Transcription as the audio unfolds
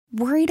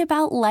Worried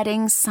about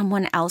letting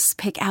someone else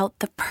pick out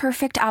the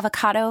perfect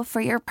avocado for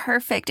your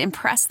perfect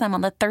impress them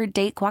on the third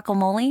date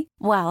guacamole?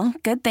 Well,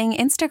 good thing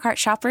Instacart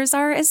shoppers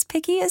are as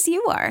picky as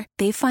you are.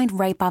 They find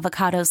ripe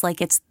avocados like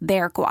it's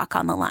their guac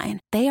on the line.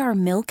 They are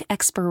milk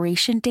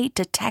expiration date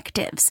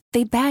detectives.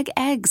 They bag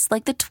eggs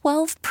like the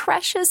 12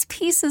 precious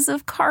pieces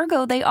of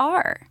cargo they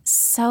are.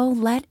 So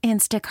let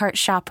Instacart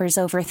shoppers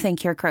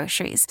overthink your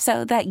groceries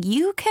so that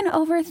you can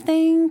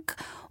overthink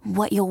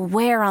what you'll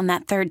wear on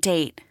that third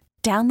date.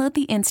 Download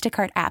the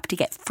Instacart app to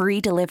get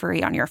free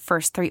delivery on your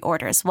first 3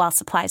 orders while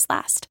supplies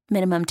last.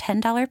 Minimum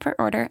 $10 per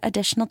order.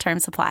 Additional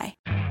terms apply.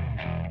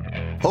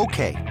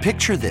 Okay,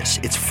 picture this.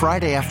 It's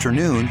Friday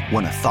afternoon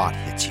when a thought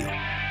hits you.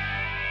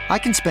 I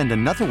can spend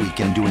another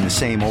weekend doing the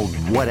same old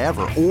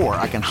whatever, or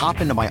I can hop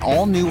into my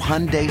all-new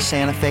Hyundai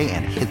Santa Fe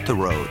and hit the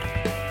road.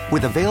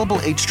 With available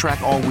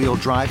H-Track all-wheel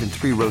drive and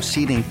 3-row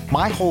seating,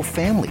 my whole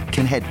family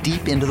can head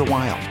deep into the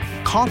wild.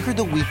 Conquer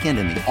the weekend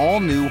in the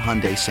all-new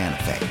Hyundai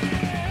Santa Fe.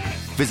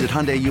 Visit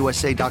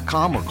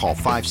HyundaiUSA.com or call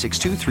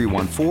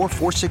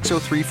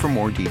 562-314-4603 for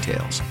more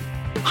details.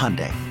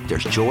 Hyundai,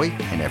 there's joy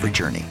in every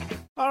journey.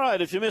 All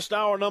right, if you missed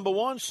hour number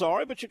 1,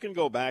 sorry, but you can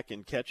go back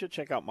and catch it.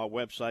 Check out my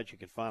website. You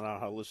can find out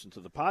how to listen to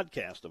the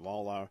podcast of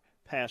all our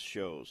past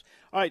shows.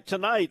 All right,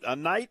 tonight, A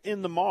Night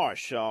in the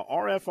Marsh,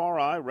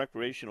 RFRI,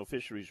 Recreational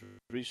Fisheries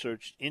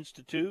Research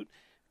Institute,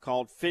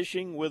 called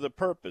Fishing with a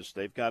Purpose.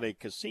 They've got a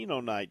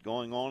casino night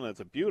going on at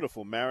the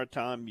beautiful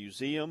Maritime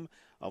Museum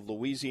of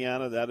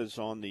Louisiana. That is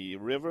on the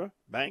river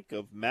bank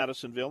of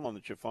Madisonville on the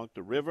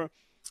Tchefuncte River.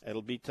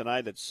 It'll be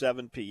tonight at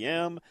 7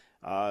 p.m.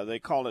 They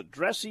call it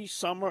Dressy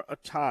Summer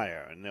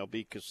Attire, and there'll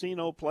be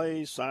casino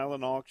plays,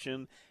 silent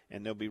auction,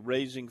 and they'll be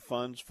raising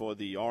funds for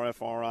the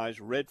RFRI's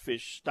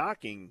Redfish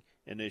Stocking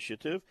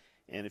Initiative.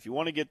 And if you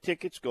want to get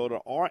tickets, go to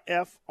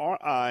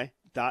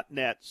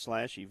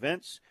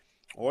rfri.net/events,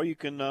 or you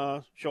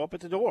can show up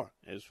at the door,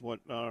 is what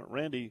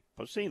Randy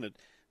Posina,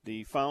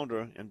 the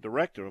founder and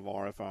director of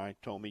RFI,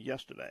 told me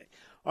yesterday.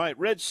 All right,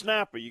 red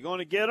snapper, you going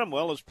to get them?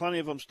 Well, there's plenty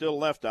of them still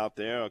left out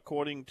there.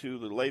 According to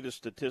the latest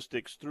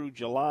statistics through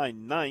July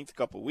 9th, a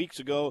couple of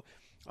weeks ago,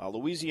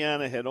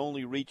 Louisiana had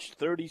only reached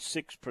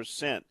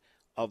 36%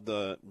 of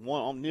the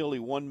nearly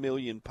 1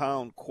 million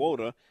pound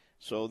quota.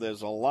 So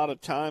there's a lot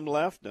of time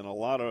left and a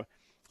lot of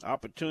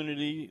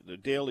opportunity. The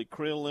daily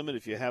krill limit,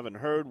 if you haven't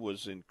heard,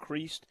 was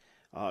increased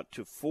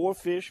to 4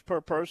 fish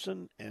per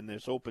person, and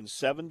it's open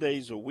 7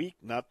 days a week,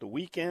 not the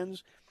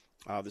weekends.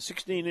 The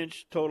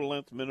 16-inch total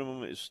length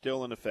minimum is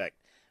still in effect.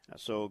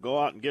 So go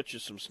out and get you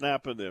some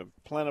snapper. They're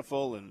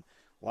plentiful and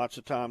lots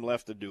of time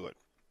left to do it.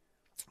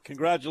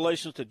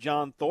 Congratulations to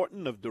John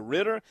Thornton of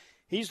DeRidder.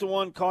 He's the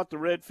one caught the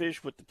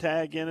redfish with the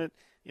tag in it.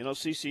 You know,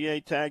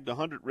 CCA tagged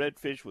 100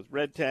 redfish with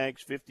red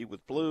tags, 50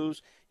 with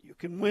blues. You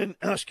can win,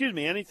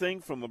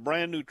 anything from a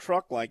brand-new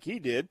truck like he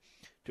did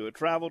to a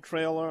travel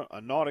trailer, a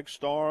Nautic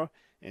Star,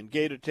 and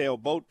Gator Tail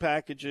boat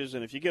packages.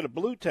 And if you get a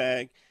blue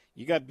tag,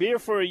 you got beer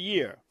for a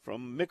year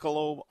from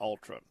Michelob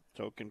Ultra.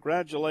 So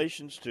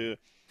congratulations to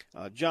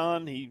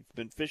John. He's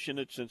been fishing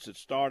it since it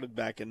started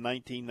back in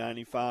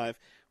 1995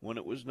 when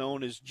it was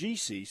known as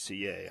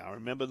GCCA. I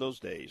remember those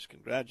days.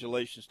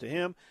 Congratulations to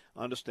him.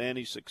 I understand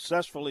he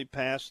successfully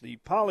passed the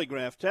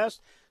polygraph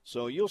test,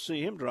 so you'll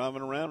see him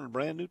driving around in a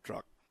brand-new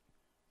truck.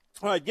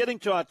 All right, getting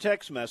to our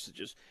text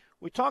messages.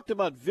 We talked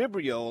about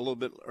Vibrio a little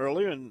bit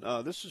earlier, and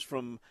this is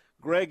from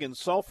Greg in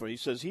Sulphur. He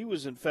says he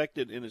was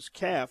infected in his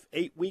calf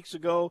 8 weeks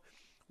ago.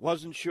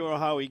 Wasn't sure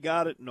how he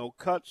got it. No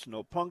cuts,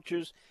 no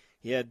punctures.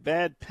 He had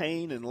bad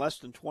pain in less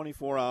than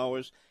 24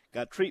 hours.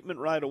 Got treatment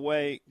right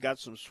away. Got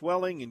some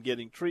swelling and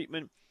getting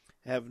treatment.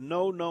 Have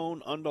no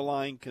known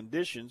underlying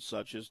conditions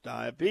such as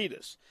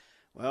diabetes.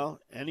 Well,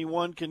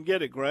 anyone can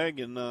get it, Greg,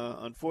 and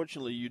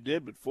unfortunately you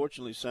did, but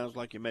fortunately sounds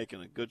like you're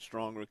making a good,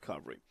 strong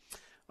recovery.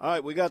 All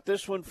right, we got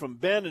this one from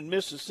Ben in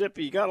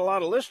Mississippi. You got a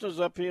lot of listeners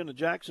up here in the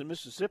Jackson,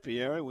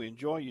 Mississippi area. We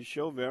enjoy your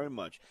show very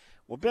much.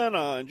 Well, Ben,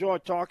 I enjoy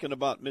talking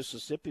about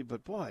Mississippi,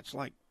 but, boy, it's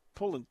like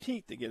pulling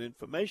teeth to get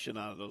information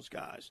out of those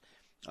guys,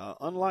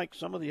 unlike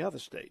some of the other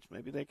states.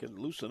 Maybe they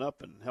can loosen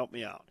up and help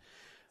me out.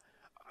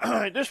 All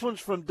right, this one's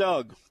from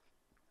Doug.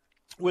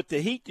 With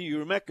the heat, do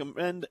you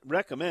recommend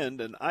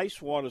an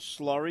ice water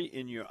slurry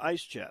in your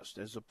ice chest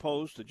as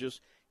opposed to just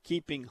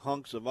keeping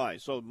hunks of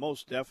ice? So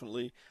most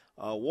definitely.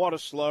 Water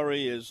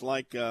slurry is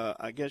like,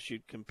 I guess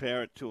you'd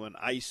compare it to an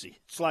icy.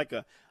 It's like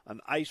an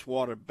ice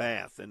water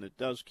bath, and it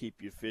does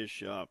keep your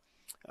fish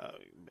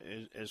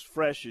as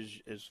fresh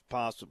as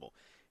possible.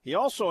 He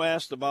also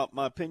asked about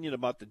my opinion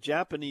about the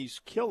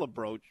Japanese kill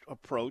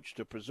approach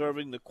to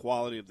preserving the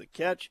quality of the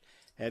catch.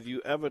 Have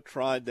you ever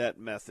tried that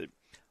method?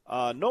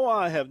 No,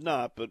 I have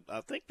not, but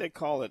I think they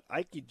call it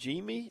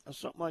aikijimi or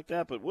something like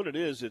that. But what it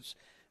is, it's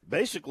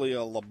basically a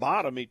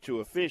lobotomy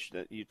to a fish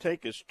that you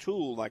take this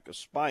tool like a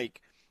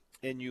spike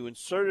and you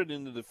insert it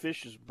into the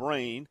fish's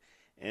brain,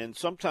 and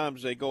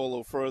sometimes they go a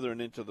little further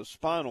and into the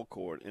spinal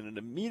cord, and it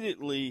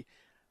immediately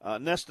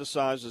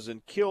anesthetizes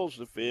and kills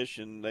the fish,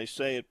 and they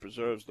say it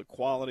preserves the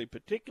quality,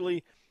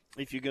 particularly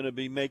if you're going to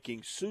be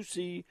making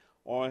sushi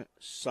or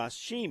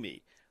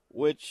sashimi,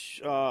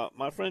 which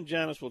my friend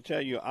Janice will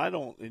tell you I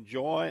don't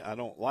enjoy. I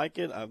don't like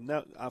it.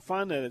 I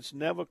find that it's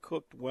never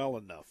cooked well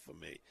enough for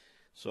me.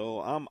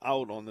 So I'm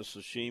out on the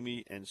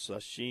sashimi and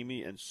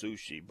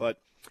sushi.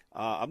 But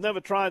I've never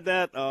tried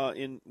that.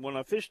 When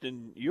I fished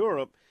in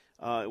Europe,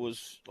 it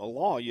was a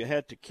law. You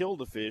had to kill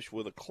the fish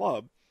with a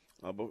club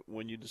but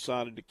when you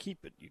decided to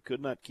keep it. You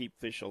could not keep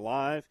fish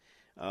alive.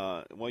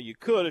 Well, you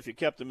could if you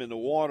kept them in the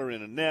water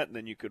in a net, and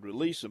then you could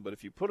release them. But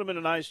if you put them in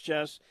an ice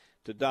chest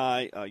to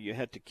die, you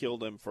had to kill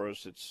them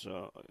first. It's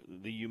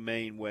the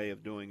humane way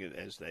of doing it,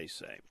 as they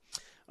say.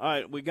 All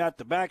right, we got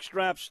the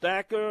backstrap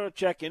stacker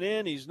checking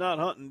in. He's not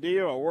hunting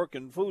deer or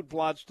working food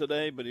plots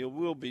today, but he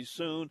will be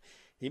soon.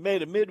 He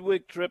made a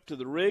midweek trip to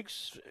the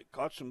rigs,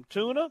 caught some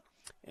tuna,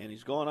 and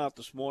he's going out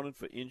this morning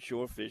for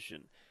inshore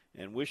fishing.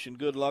 And wishing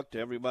good luck to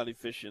everybody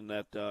fishing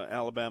that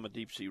Alabama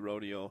Deep Sea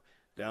Rodeo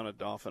down at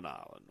Dauphin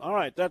Island. All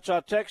right, that's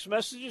our text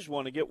messages.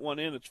 Want to get one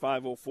in, it's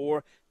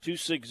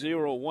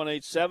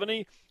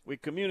 504-260-1870. We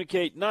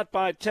communicate not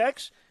by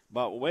text,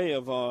 by way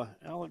of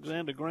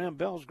Alexander Graham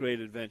Bell's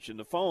great invention,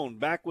 the phone.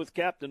 Back with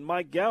Captain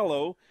Mike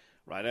Gallo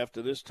right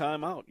after this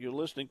timeout. You're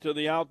listening to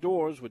The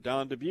Outdoors with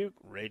Don Dubuque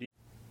Radio.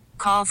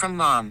 Call from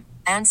mom.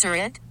 Answer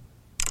it.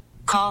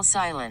 Call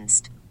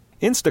silenced.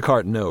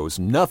 Instacart knows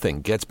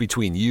nothing gets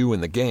between you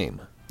and the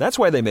game. That's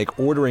why they make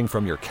ordering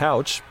from your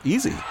couch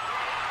easy.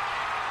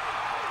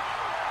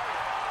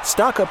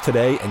 Stock up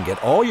today and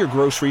get all your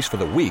groceries for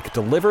the week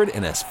delivered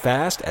in as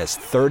fast as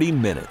 30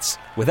 minutes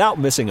without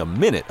missing a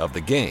minute of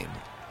the game.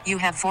 You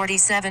have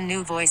 47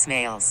 new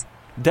voicemails.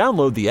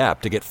 Download the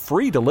app to get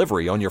free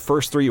delivery on your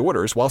first 3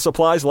 orders while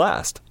supplies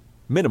last.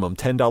 Minimum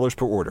 $10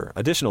 per order.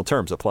 Additional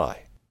terms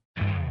apply.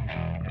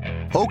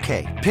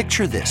 Okay,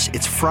 picture this.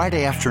 It's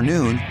Friday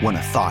afternoon when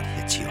a thought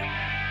hits you.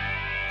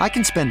 I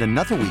can spend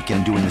another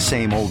weekend doing the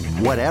same old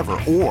whatever,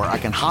 or I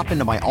can hop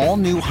into my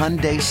all-new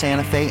Hyundai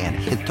Santa Fe and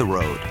hit the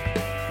road.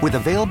 With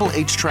available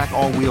H-Track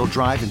all-wheel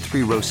drive and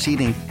 3-row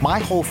seating, my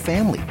whole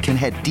family can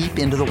head deep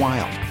into the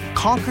wild.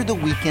 Conquer the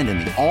weekend in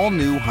the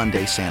all-new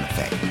Hyundai Santa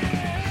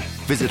Fe.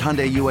 Visit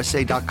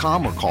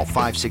HyundaiUSA.com or call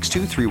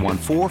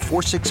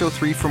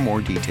 562-314-4603 for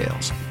more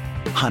details.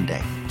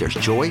 Hyundai, there's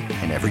joy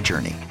in every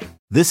journey.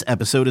 This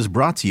episode is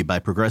brought to you by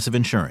Progressive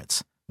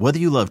Insurance. Whether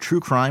you love true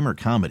crime or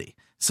comedy,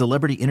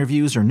 celebrity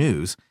interviews or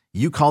news,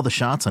 you call the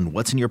shots on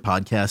what's in your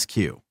podcast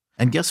queue.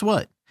 And guess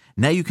what?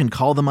 Now you can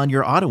call them on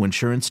your auto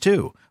insurance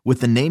too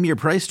with the Name Your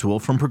Price tool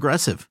from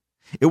Progressive.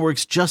 It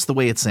works just the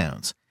way it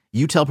sounds.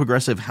 You tell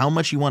Progressive how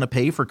much you want to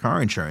pay for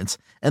car insurance,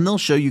 and they'll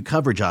show you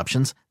coverage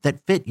options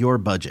that fit your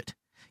budget.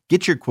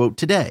 Get your quote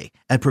today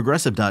at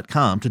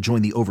Progressive.com to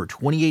join the over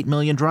 28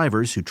 million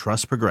drivers who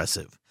trust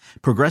Progressive.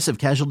 Progressive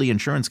Casualty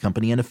Insurance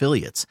Company and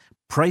Affiliates.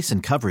 Price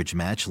and coverage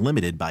match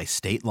limited by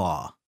state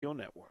law.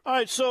 Network. All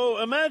right,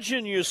 so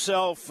imagine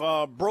yourself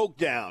broke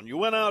down. You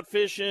went out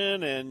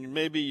fishing and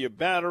maybe your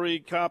battery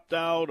copped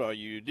out, or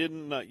you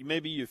didn't.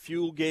 Maybe your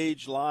fuel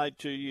gauge lied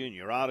to you and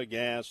you're out of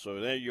gas. So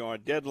there you are,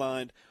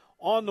 deadlined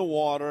on the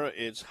water.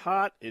 It's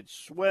hot, it's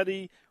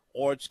sweaty,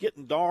 or it's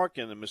getting dark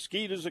and the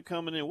mosquitoes are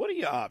coming in. What are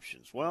your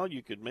options? Well,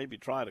 you could maybe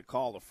try to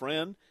call a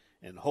friend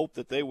and hope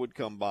that they would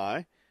come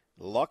by.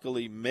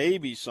 Luckily,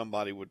 maybe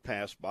somebody would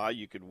pass by.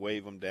 You could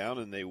wave them down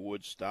and they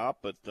would stop.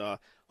 But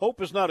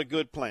hope is not a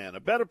good plan. A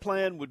better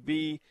plan would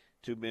be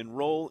to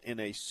enroll in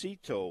a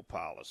CETO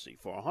policy.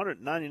 For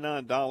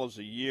 $199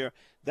 a year,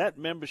 that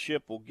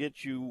membership will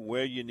get you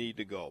where you need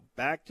to go,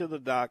 back to the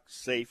dock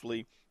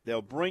safely.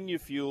 They'll bring you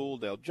fuel.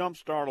 They'll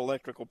jumpstart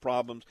electrical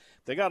problems.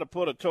 They got to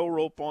put a tow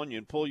rope on you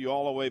and pull you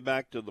all the way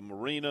back to the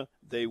marina.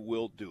 They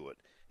will do it.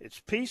 It's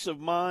peace of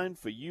mind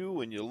for you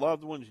and your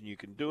loved ones, and you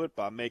can do it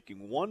by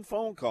making one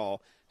phone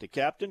call to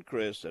Captain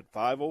Chris at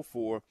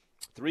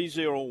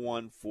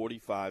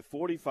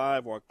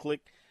 504-301-4545 or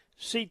click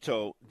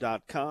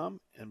ceto.com.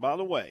 And by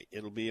the way,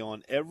 it'll be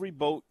on every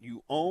boat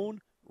you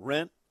own,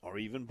 rent, or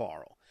even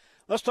borrow.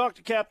 Let's talk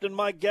to Captain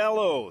Mike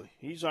Gallo.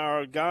 He's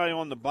our guy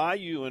on the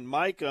bayou. And,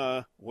 Mike,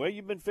 where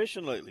you been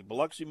fishing lately?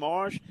 Biloxi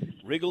Marsh,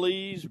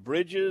 Wrigley's,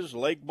 Bridges,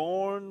 Lake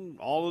Bourne,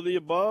 all of the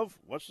above?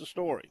 What's the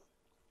story?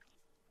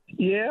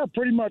 Yeah,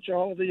 pretty much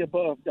all of the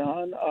above,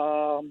 Don.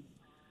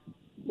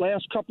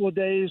 Last couple of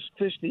days,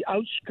 fished the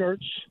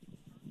outskirts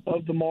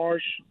of the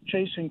marsh,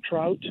 chasing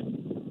trout,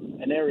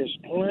 and there is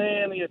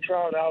plenty of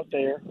trout out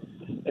there.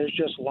 There's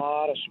just a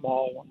lot of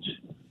small ones.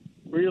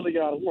 Really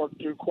got to work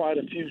through quite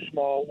a few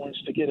small ones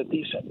to get a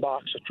decent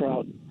box of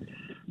trout.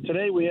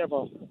 Today we have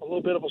a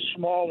little bit of a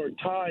smaller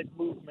tide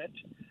movement,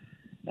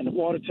 and the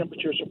water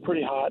temperatures are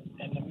pretty hot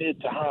in the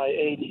mid to high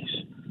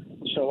 80s.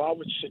 So I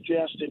would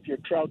suggest if you're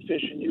trout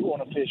fishing, you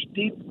want to fish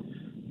deep,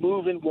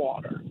 moving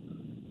water,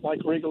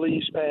 like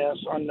Wrigley's Pass,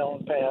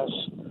 Unknown Pass,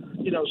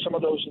 some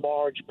of those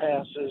large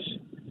passes.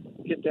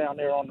 Get down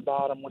there on the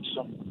bottom with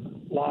some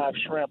live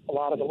shrimp. A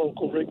lot of the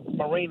local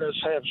marinas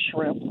have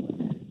shrimp,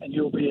 and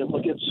you'll be able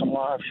to get some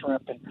live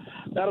shrimp. And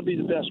that'll be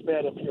the best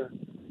bet if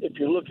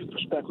you're looking for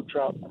speckled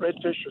trout.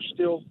 Redfish are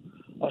still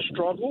a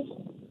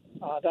struggle.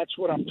 That's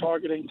what I'm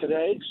targeting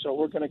today. So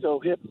we're going to go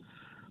hit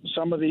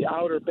some of the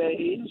outer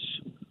bays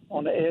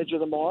on the edge of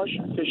the marsh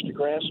and fish the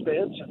grass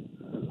beds, and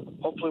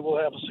hopefully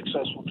we'll have a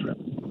successful trip.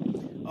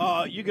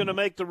 You going to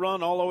make the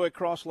run all the way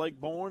across Lake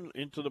Bourne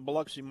into the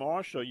Biloxi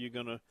Marsh, or are you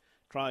going to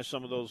try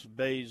some of those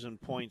bays and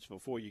points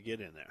before you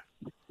get in there?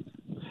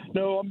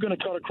 No, I'm going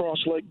to cut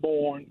across Lake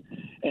Bourne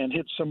and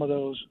hit some of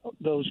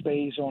those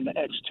bays on the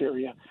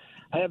exterior.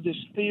 I have this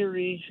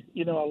theory,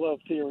 I love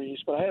theories,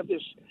 but I have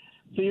this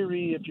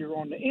theory if you're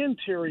on the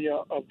interior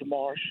of the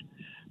marsh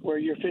where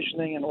you're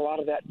fishing in a lot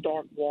of that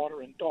dark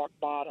water and dark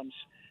bottoms,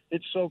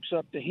 it soaks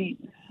up the heat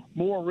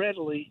more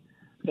readily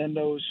than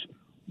those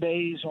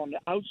bays on the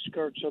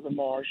outskirts of the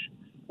marsh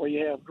where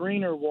you have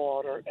greener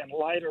water and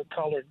lighter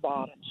colored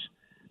bottoms.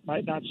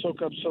 Might not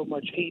soak up so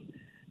much heat,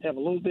 have a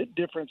little bit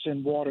difference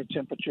in water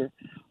temperature.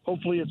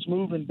 Hopefully it's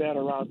moving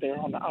better out there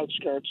on the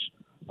outskirts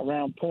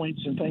around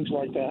points and things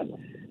like that.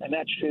 And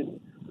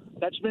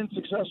that's been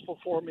successful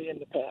for me in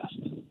the past.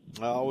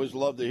 I always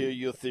love to hear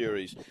your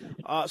theories.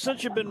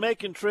 Since you've been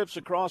making trips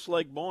across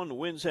Lake Bourne, the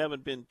winds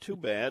haven't been too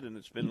bad and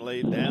it's been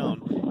laid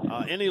down.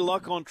 Any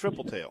luck on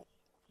Tripletail?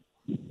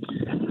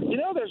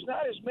 There's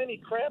not as many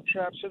crab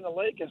traps in the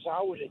lake as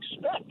I would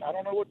expect. I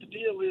don't know what the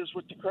deal is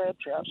with the crab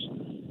traps.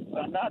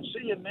 I'm not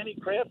seeing many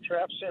crab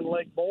traps in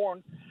Lake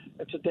Bourne.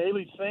 It's a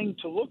daily thing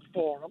to look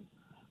for them,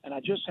 and I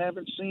just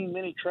haven't seen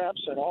many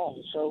traps at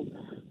all. So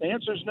the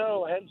answer is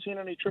no. I hadn't seen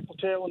any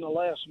Tripletail in the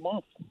last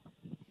month.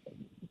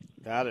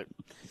 Got it.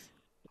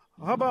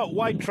 How about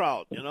white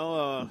trout? A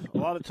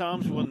lot of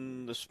times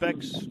when the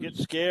specs get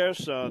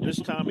scarce, this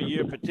time of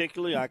year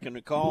particularly, I can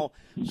recall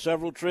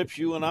several trips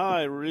you and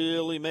I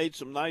really made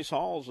some nice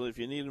hauls if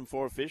you need them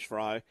for a fish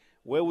fry.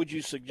 Where would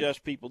you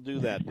suggest people do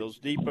that? Those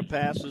deeper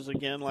passes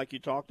again like you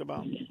talked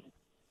about?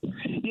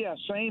 Yeah,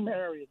 same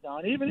area,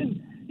 Don.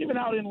 Even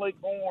out in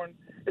Lake Bourne,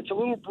 it's a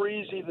little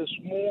breezy this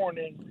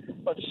morning,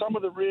 but some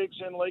of the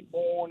rigs in Lake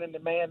Bourne and the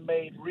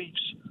man-made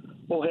reefs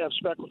will have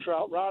speckled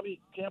trout.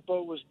 Robbie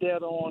Campo was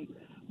dead on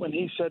when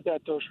he said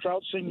that those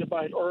trout seem to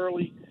bite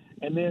early,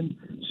 and then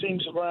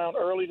seems around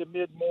early to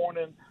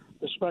mid-morning,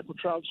 the speckled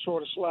trout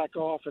sort of slack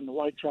off and the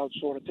white trout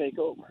sort of take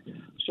over.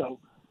 So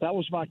that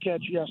was my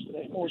catch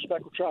yesterday, more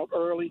speckled trout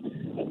early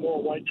and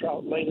more white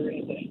trout later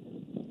in the day.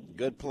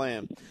 Good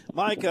plan.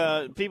 Mike,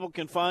 people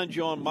can find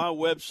you on my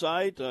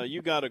website.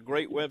 You got a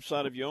great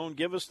website of your own.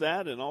 Give us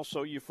that, and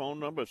also your phone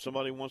number if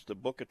somebody wants to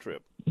book a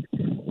trip.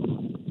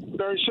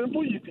 Very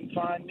simple. You can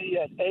find me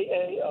at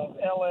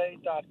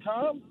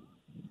aaofla.com,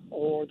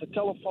 or the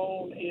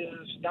telephone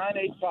is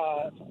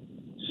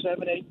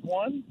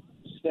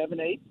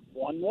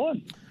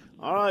 985-781-7811.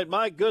 All right,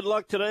 Mike, good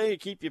luck today.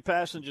 Keep your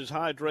passengers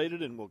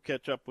hydrated, and we'll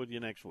catch up with you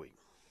next week.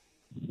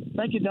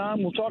 Thank you,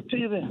 Don. We'll talk to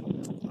you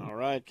then. All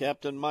right,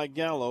 Captain Mike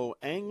Gallo,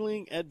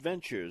 Angling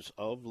Adventures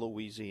of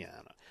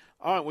Louisiana.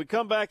 All right, we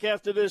come back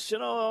after this. A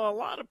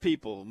lot of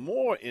people,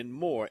 more and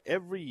more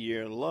every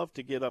year, love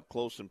to get up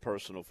close and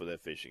personal for their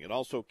fishing. It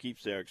also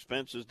keeps their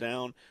expenses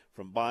down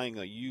from buying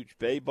a huge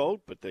bay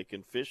boat, but they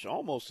can fish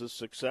almost as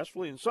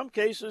successfully, in some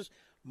cases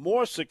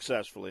more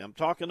successfully. I'm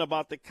talking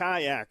about the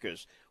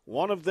kayakers.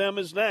 One of them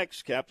is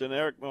next, Captain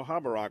Eric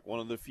Muhoberac, one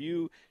of the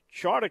few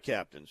charter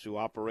captains who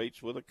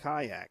operates with a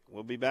kayak.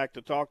 We'll be back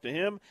to talk to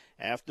him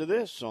after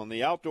this on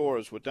The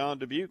Outdoors with Don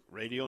Dubuque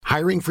Radio.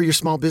 Hiring for your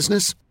small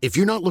business? If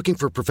you're not looking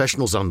for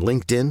professionals on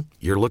LinkedIn,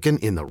 you're looking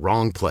in the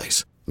wrong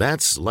place.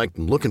 That's like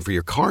looking for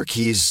your car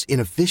keys in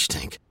a fish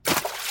tank.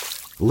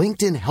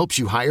 LinkedIn helps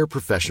you hire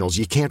professionals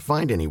you can't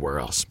find anywhere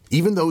else,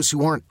 even those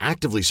who aren't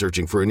actively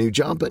searching for a new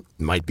job but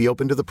might be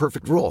open to the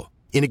perfect role.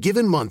 In a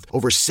given month,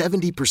 over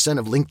 70%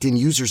 of LinkedIn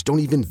users don't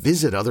even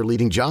visit other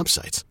leading job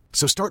sites.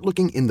 So start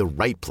looking in the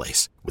right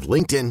place. With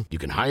LinkedIn, you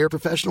can hire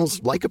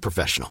professionals like a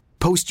professional.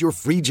 Post your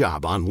free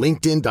job on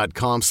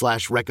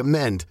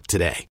linkedin.com/recommend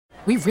today.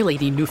 We really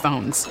need new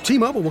phones.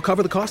 T-Mobile will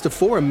cover the cost of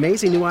 4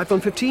 amazing new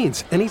iPhone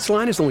 15s, and each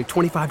line is only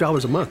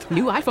 $25 a month.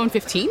 New iPhone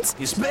 15s?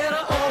 It's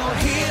better over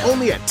here.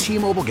 Only at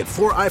T-Mobile, get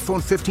 4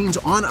 iPhone 15s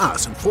on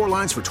us and 4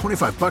 lines for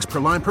 $25 per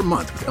line per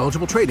month with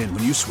eligible trade-in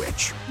when you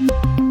switch.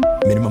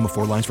 Minimum of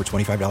 4 lines for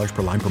 $25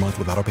 per line per month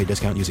with autopay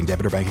discount using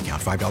debit or bank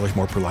account. $5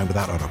 more per line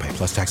without autopay,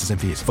 plus taxes and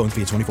fees. Phone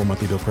fee at 24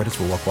 monthly bill credits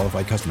for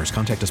well-qualified customers.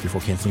 Contact us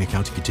before canceling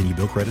account to continue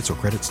bill credits or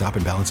credit stop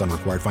and balance on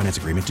required finance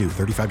agreement due.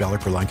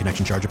 $35 per line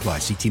connection charge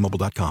applies. See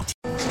T-Mobile.com.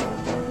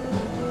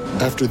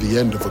 After the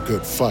end of a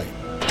good fight,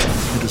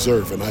 you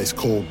deserve an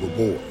ice-cold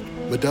reward.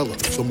 Modelo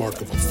is the mark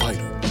of a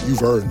fighter.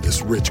 You've earned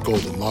this rich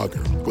golden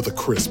lager with a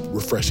crisp,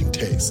 refreshing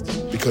taste.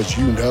 Because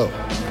you know,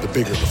 the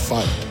bigger the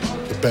fight,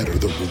 the better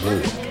the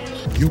reward.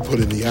 You put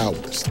in the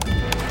hours,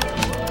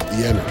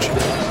 the energy,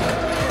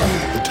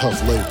 the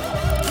tough labor.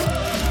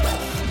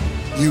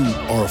 You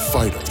are a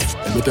fighter,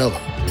 and Modelo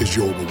is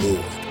your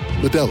reward.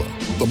 Modelo,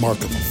 the mark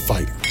of a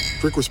fighter.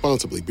 Drink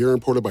responsibly. Beer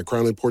imported by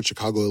Crown Imports,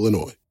 Chicago,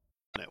 Illinois.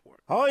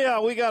 Oh, yeah,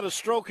 we got a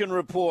stroking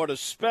report,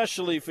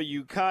 especially for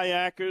you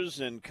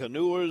kayakers and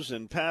canoers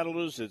and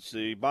paddlers. It's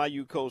the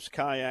Bayou Coast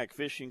Kayak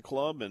Fishing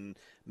Club, and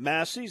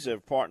Massey's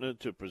have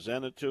partnered to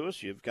present it to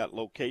us. You've got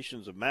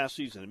locations of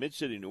Massey's in the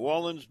Mid-City, New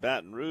Orleans,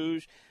 Baton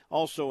Rouge,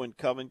 also in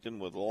Covington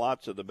with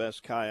lots of the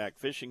best kayak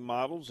fishing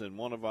models. And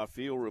one of our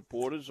field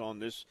reporters on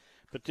this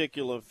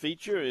particular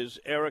feature is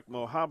Eric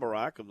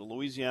Muhoberac of the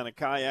Louisiana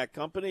Kayak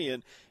Company.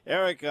 And,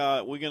 Eric,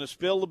 we're going to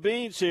spill the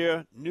beans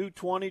here. New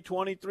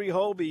 2023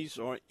 Hobies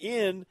are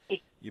in.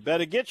 You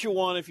better get you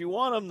one if you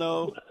want them,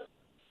 though.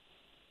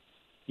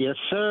 Yes,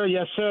 sir.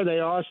 Yes, sir. They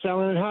are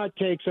selling hot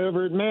takes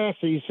over at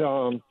Massey's.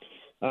 I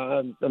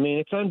mean,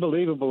 it's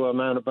unbelievable the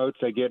amount of boats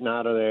they're getting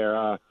out of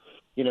there.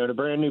 The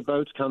brand new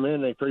boats come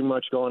in, they pretty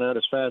much going out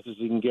as fast as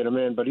you can get them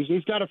in. But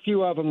he's got a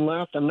few of them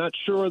left. I'm not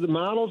sure of the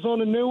models on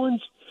the new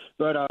ones,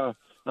 but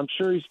I'm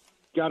sure he's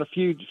got a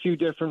few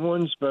different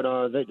ones. But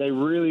they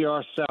really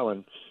are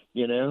selling,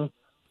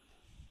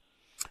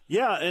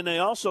 Yeah, and they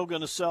also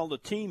going to sell the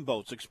team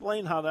boats.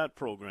 Explain how that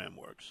program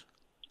works.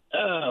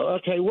 Oh,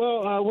 okay.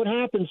 Well, what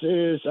happens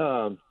is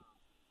the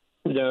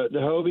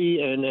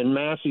Hobie and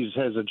Massey's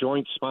has a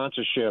joint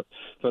sponsorship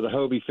for the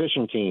Hobie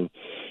fishing team,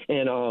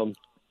 and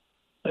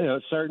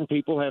certain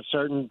people have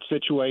certain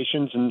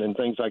situations and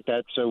things like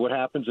that. So what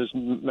happens is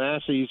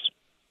Massey's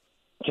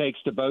takes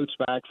the boats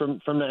back from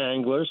the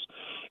anglers,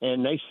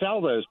 and they sell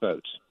those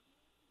boats.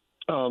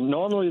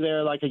 Normally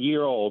they're like a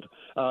year old.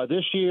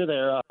 This year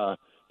they're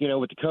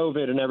with the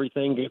COVID and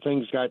everything,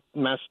 things got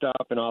messed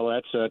up and all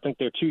that. So I think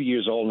they're 2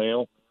 years old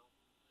now.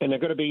 And they're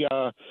going to be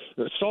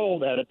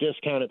sold at a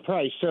discounted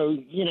price. So,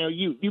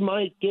 you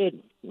might get,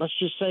 let's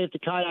just say if the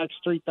kayak's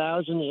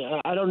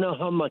 $3,000, I don't know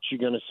how much you're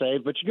going to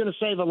save, but you're going to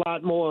save a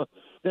lot more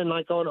than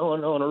like on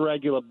a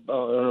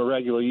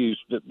regular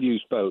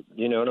used boat.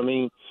 You know what I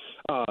mean?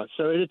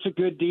 So it's a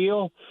good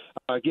deal.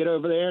 Get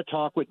over there,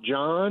 talk with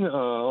John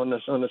on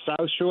the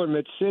South Shore,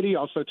 Mid-City.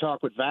 Also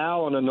talk with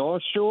Val on the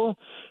North Shore.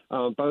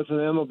 Both of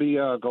them will be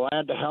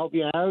glad to help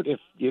you out.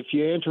 If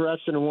you're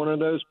interested in one of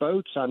those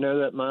boats, I know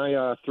that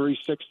my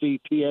 360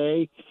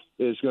 PA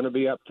is going to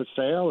be up for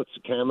sale. It's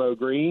a camo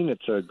green.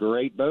 It's a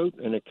great boat,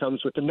 and it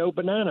comes with the no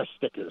banana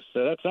stickers,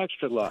 so that's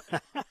extra luck.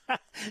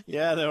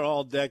 Yeah, they're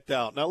all decked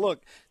out. Now,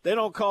 look, they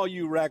don't call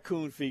you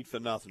raccoon feet for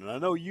nothing. I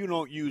know you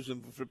don't use them,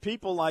 but for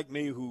people like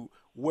me who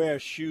wear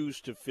shoes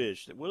to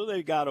fish, what do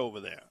they got over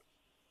there?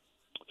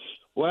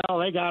 Well,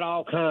 they got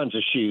all kinds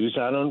of shoes.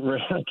 I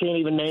can't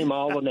even name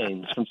all the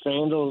names, from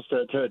sandals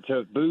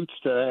to boots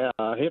to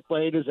hip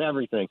waders,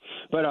 everything.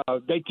 But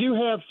they do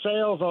have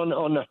sales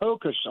on the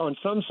Hokas, on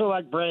some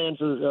select brands,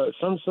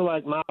 some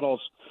select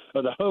models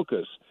of the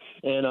Hokas.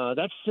 And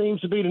that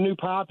seems to be the new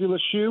popular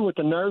shoe with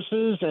the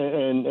nurses,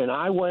 and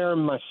I wear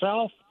them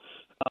myself,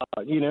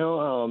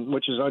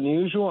 which is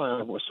unusual.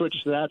 I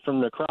switched to that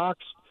from the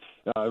Crocs,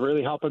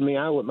 really helping me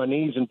out with my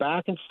knees and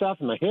back and stuff,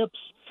 and my hips.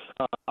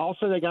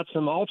 Also, they got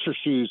some Ultra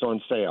shoes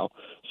on sale.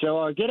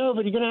 So get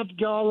over. You're gonna have to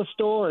go to the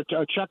store or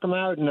check them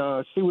out and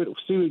see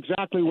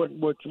exactly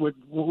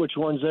which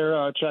ones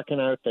they're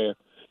checking out there.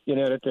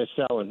 That they're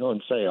selling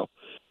on sale.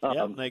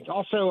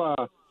 Also,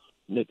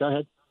 go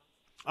ahead.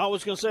 I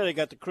was going to say they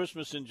got the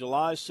Christmas in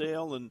July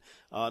sale, and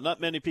not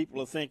many people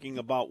are thinking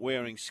about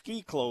wearing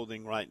ski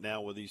clothing right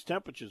now with these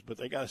temperatures, but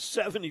they got a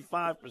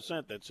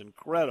 75%. That's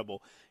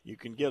incredible. You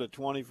can get a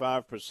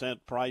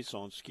 25% price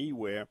on ski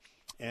wear.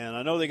 And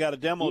I know they got a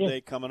demo day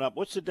coming up.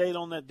 What's the date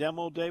on that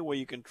demo day where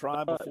you can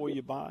try before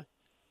you buy?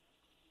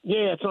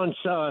 Yeah, it's on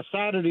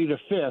Saturday the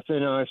 5th.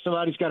 And if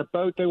somebody's got a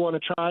boat they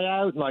want to try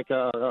out, like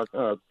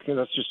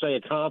let's just say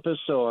a Compass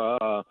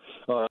or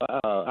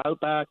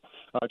Outback,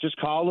 just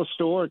call the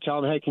store and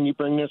tell them, hey, can you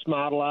bring this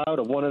model out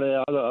or one of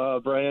the other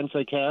brands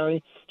they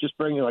carry? Just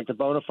bring it, like the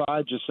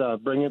Bonafide. Just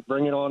bring it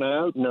on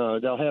out, and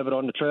they'll have it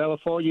on the trailer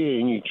for you,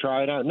 and you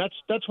try it out. And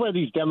that's where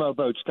these demo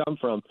boats come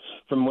from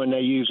when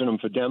they're using them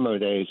for demo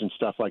days and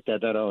stuff like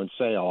that are on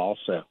sale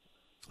also.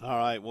 All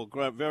right, well,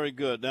 very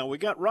good. Now, we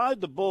got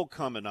Ride the Bull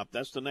coming up.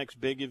 That's the next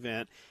big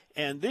event.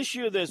 And this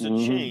year there's a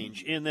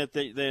change in that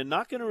they're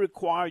not going to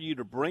require you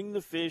to bring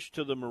the fish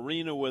to the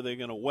marina where they're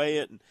going to weigh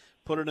it and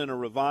put it in a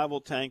revival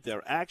tank.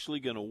 They're actually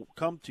going to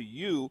come to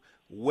you,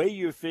 weigh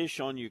your fish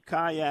on your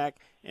kayak,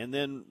 and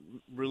then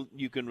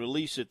you can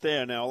release it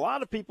there. Now, a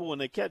lot of people, when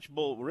they catch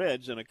bull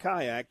reds in a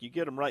kayak, you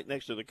get them right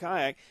next to the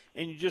kayak,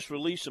 and you just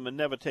release them and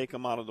never take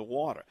them out of the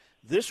water.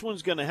 This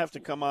one's going to have to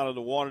come out of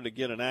the water to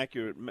get an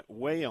accurate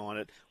weigh on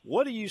it.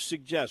 What do you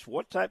suggest?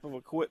 What type of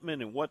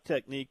equipment and what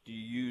technique do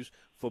you use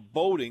for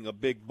boating a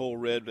big bull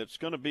red that's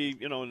going to be,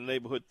 in the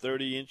neighborhood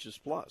 30 inches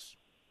plus?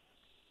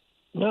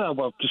 No,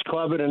 well, just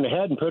club it in the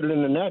head and put it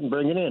in the net and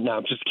bring it in. No,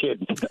 I'm just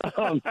kidding.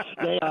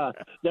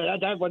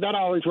 That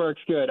always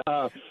works good.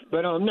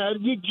 But no,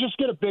 you just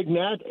get a big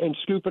net and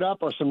scoop it up,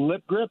 or some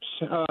lip grips.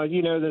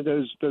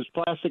 Those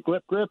plastic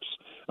lip grips.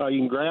 You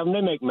can grab them.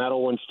 They make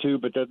metal ones too,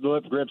 but the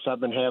lip grips, I've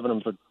been having them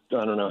for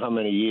I don't know how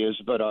many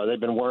years, but they've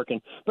been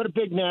working. But a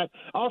big net.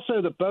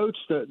 Also, the boats,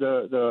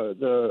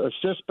 the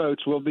assist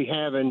boats will be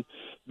having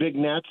big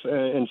nets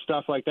and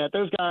stuff like that.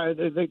 Those guys,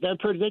 they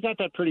got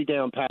that pretty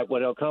down pat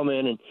where they'll come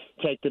in and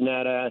take the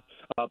net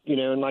up,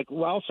 and like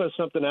also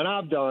something that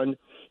I've done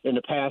in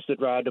the past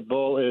at Ride the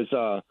Bull is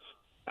I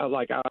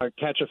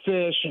catch a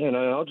fish and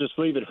I'll just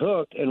leave it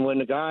hooked, and when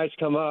the guys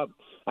come up,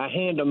 I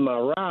hand them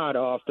my rod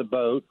off the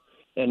boat,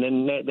 and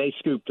then they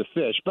scoop the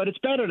fish. But it's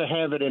better to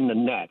have it in the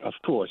net, of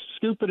course.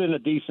 Scoop it in a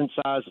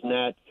decent-sized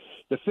net.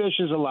 The fish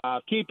is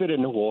alive. Keep it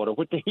in the water.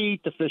 With the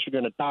heat, the fish are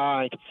going to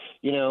die.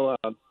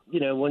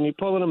 When you're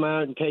pulling them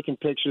out and taking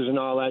pictures and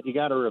all that, you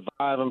got to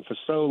revive them for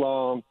so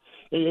long.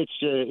 But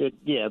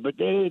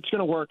it's going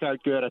to work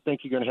out good. I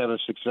think you're going to have a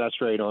success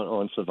rate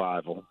on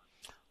survival.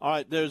 All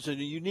right, there's a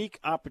unique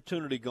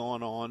opportunity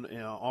going on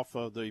off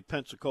of the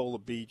Pensacola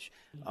Beach.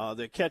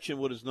 They're catching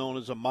what is known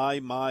as a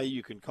mai.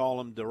 You can call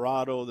them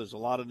Dorado. There's a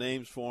lot of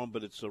names for them,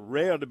 but it's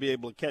rare to be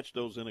able to catch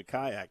those in a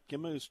kayak. Give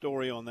me a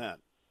story on that.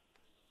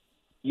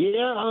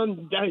 Yeah,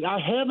 I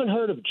haven't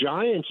heard of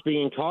giants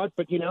being caught,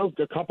 but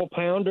a couple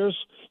pounders,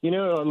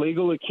 are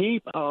legal to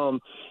keep.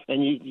 There's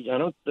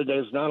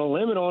not a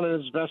limit on it,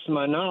 as best of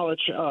my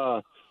knowledge.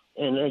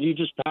 And you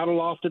just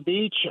paddle off the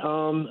beach.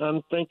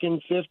 I'm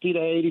thinking 50 to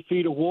 80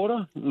 feet of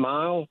water,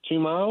 mile, 2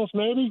 miles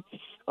maybe.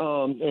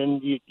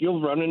 And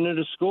you'll run into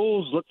the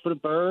schools, look for the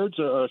birds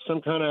or some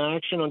kind of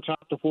action on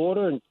top of the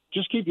water, and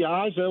just keep your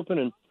eyes open.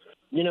 And,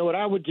 what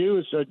I would do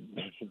is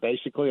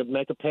basically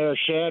make a pair of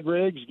shad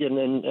rigs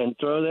and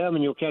throw them,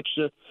 and you'll catch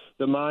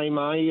the mai.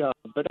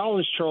 But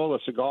always troll a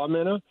cigar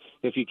minnow.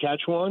 If you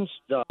catch one,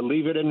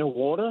 leave it in the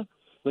water.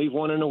 Leave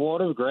one in the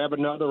water, grab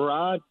another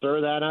rod,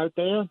 throw that out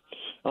there,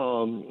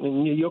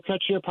 and you'll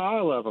catch you a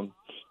pile of them.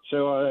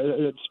 So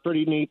it's a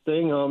pretty neat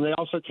thing. They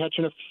also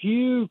catching a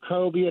few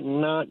cobia,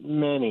 not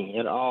many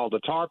at all.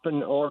 The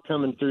tarpon are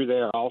coming through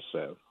there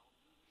also.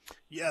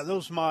 Yeah,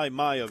 those mai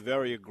are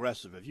very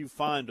aggressive. If you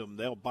find them,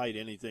 they'll bite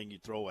anything you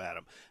throw at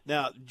them.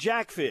 Now,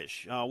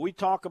 jackfish. We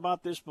talked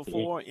about this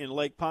before in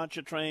Lake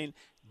Pontchartrain.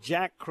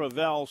 Jack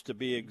Crevalles, to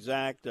be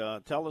exact.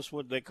 Tell us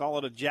what they call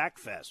it, a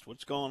jackfest.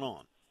 What's going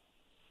on?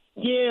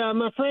 Yeah,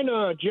 my friend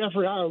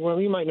Jeffrey,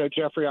 you might know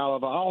Jeffrey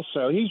Oliver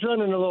also. He's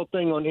running a little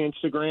thing on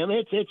Instagram.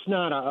 It's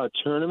not a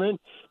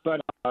tournament,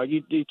 but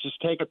you just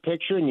take a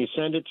picture and you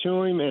send it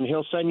to him, and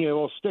he'll send you a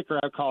little sticker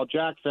out called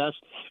Jackfest,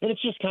 and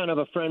it's just kind of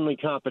a friendly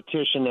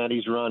competition that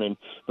he's running.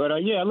 But,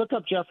 look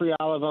up Jeffrey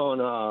Oliver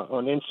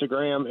on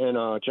Instagram and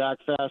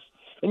Jackfest,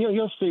 and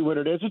you'll see what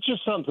it is. It's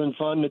just something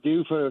fun to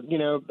do for,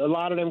 a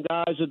lot of them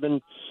guys have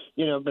been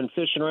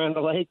fishing around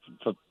the lake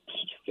for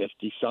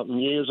 50-something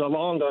years or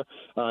longer.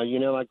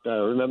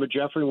 Remember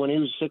Jeffrey when he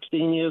was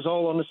 16 years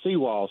old on the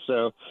seawall.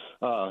 So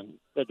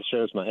that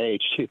shows my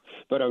age, too.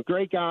 But a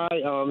great guy.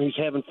 He's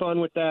having fun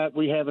with that.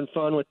 We having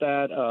fun with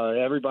that.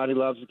 Everybody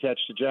loves to catch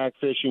the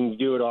jackfish. You can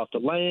do it off the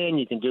land.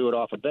 You can do it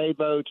off of bay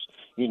boats.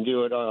 You can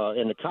do it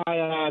in the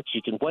kayaks.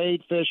 You can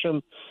wade fish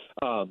them.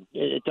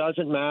 It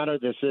doesn't matter.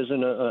 This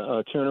isn't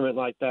a tournament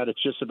like that.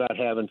 It's just about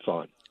having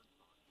fun.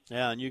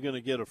 Yeah, and you're going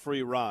to get a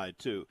free ride,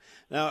 too.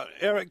 Now,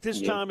 Eric,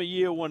 this time of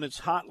year when it's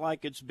hot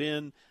like it's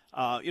been,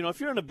 if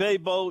you're in a bay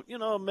boat,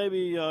 maybe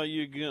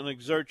you're going to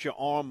exert your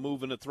arm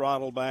moving the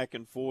throttle back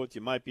and forth.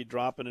 You might be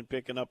dropping and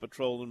picking up a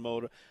trolling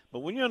motor. But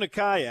when you're in a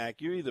kayak,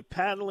 you're either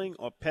paddling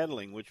or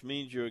pedaling, which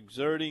means you're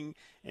exerting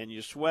and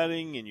you're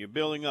sweating and you're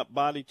building up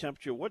body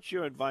temperature. What's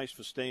your advice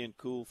for staying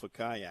cool for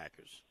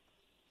kayakers?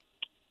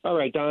 All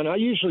right, Don, I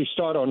usually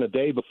start on the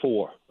day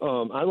before.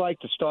 I like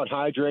to start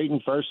hydrating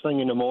first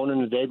thing in the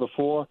morning the day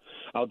before.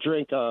 I'll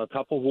drink a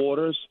couple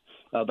waters.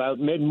 About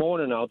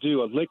mid-morning, I'll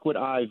do a liquid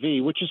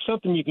IV, which is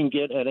something you can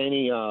get at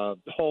any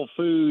Whole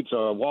Foods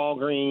or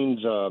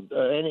Walgreens,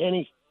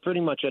 pretty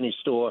much any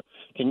store.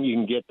 You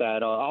can get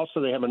that.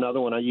 Also, they have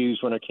another one I use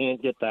when I can't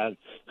get that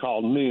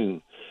called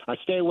Noon. I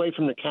stay away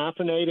from the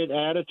caffeinated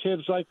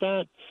additives like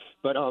that.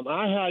 But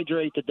I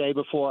hydrate the day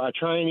before. I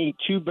try and eat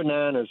 2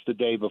 bananas the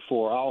day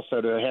before also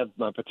to have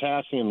my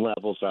potassium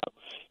levels up.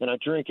 And I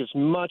drink as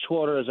much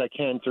water as I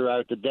can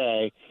throughout the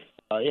day.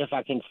 If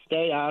I can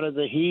stay out of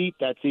the heat,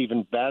 that's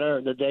even better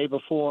the day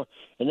before.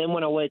 And then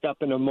when I wake up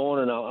in the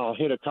morning, I'll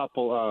hit a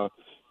couple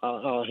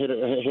I'll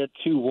hit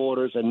 2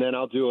 waters, and then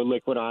I'll do a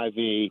liquid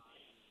IV.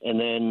 And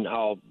then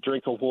I'll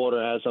drink a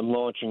water as I'm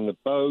launching the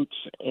boats.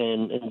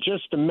 And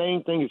just the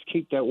main thing is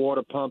keep that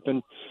water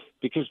pumping.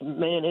 Because,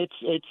 man,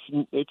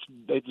 it's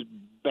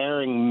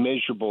bearing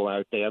miserable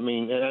out there. I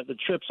mean, the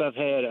trips I've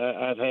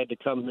had to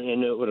come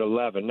in with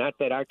 11. Not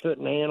that I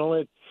couldn't handle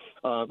it.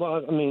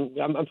 Well, I mean,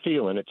 I'm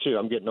feeling it, too.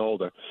 I'm getting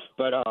older.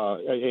 But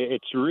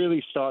it's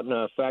really starting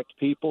to affect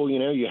people.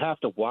 You have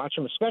to watch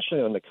them,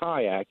 especially on the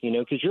kayak,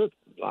 because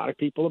a lot of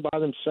people are by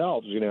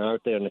themselves,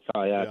 out there in the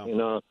kayak.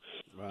 Yeah.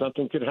 Right.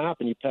 Something could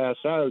happen. You pass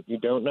out. You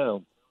don't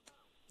know.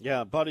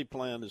 Yeah, buddy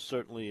plan is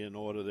certainly in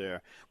order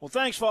there. Well,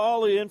 thanks for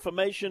all the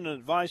information and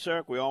advice,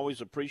 Eric. We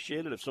always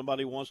appreciate it. If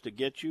somebody wants to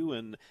get you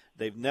and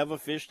they've never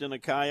fished in a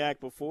kayak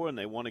before and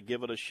they want to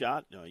give it a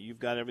shot, you've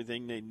got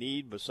everything they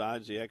need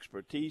besides the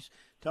expertise.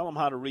 Tell them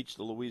how to reach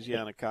the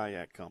Louisiana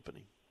Kayak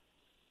Company.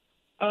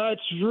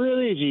 It's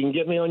really easy. You can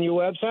get me on your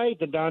website,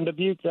 the Don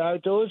Dubuque the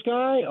Outdoors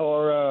Guy,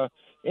 or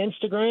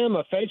Instagram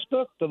or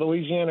Facebook, the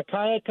Louisiana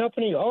Kayak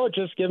Company, or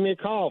just give me a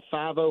call,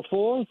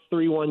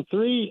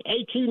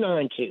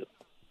 504-313-8292.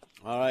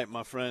 All right,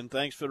 my friend.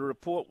 Thanks for the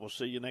report. We'll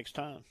see you next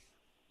time.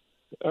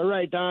 All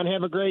right, Don.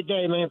 Have a great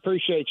day, man.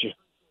 Appreciate you.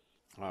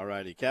 All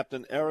righty.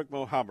 Captain Eric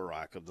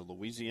Muhoberac of the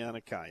Louisiana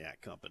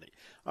Kayak Company.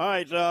 All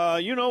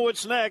right, you know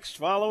what's next.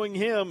 Following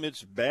him,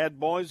 it's Bad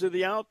Boys of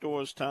the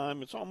Outdoors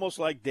time. It's almost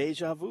like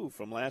deja vu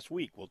from last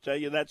week. We'll tell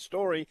you that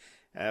story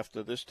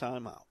after this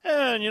time out.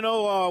 And,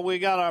 we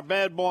got our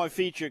Bad Boy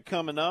feature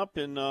coming up,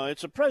 and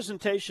it's a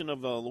presentation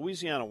of the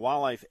Louisiana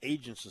Wildlife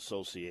Agents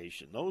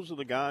Association. Those are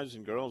the guys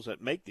and girls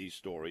that make these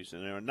stories,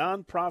 and they're a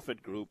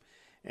nonprofit group.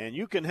 And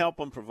you can help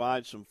them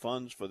provide some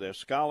funds for their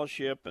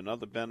scholarship and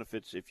other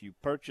benefits if you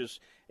purchase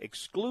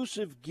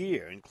exclusive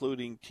gear,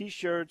 including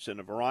T-shirts in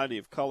a variety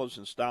of colors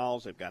and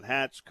styles. They've got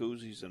hats,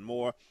 koozies, and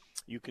more.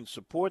 You can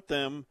support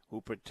them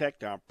who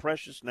protect our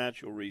precious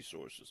natural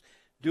resources.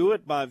 Do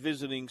it by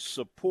visiting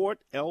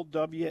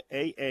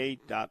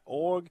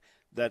supportlwaa.org.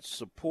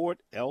 That's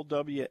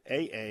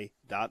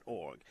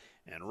supportlwaa.org.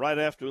 And right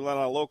after we let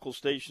our local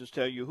stations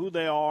tell you who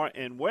they are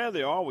and where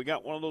they are, we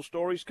got one of those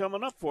stories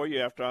coming up for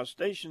you after our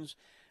stations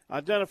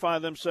identify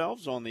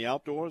themselves on the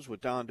Outdoors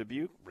with Don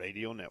Dubuque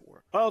Radio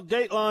Network. Well,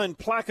 Dateline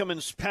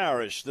Plaquemines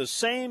Parish, the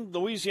same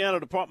Louisiana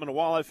Department of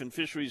Wildlife and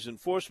Fisheries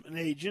Enforcement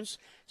agents,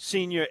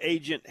 Senior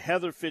Agent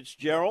Heather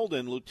Fitzgerald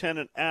and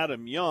Lieutenant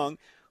Adam Young,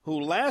 who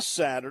last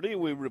Saturday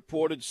we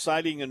reported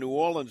citing a New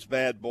Orleans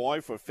bad boy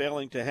for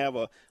failing to have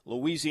a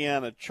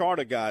Louisiana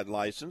charter guide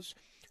license.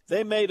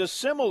 They made a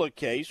similar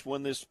case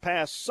when this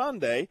past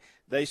Sunday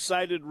they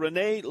cited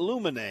Renee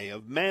Luminet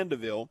of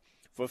Mandeville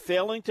for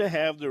failing to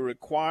have the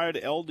required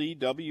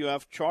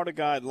LDWF charter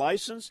guide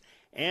license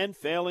and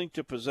failing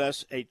to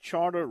possess a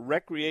charter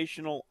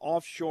recreational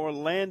offshore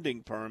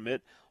landing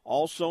permit,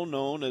 also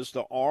known as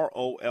the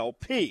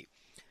ROLP.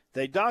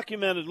 They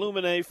documented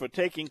Luminet for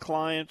taking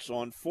clients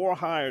on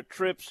for-hire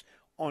trips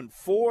on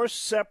 4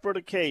 separate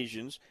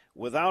occasions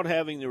without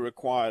having the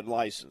required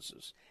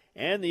licenses.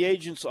 And the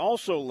agents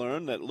also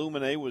learned that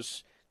Luminet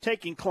was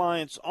taking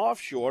clients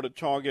offshore to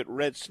target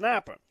red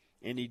snapper,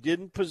 and he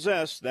didn't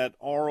possess that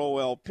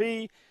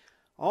ROLP,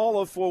 all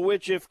of for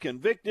which, if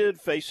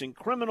convicted, facing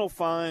criminal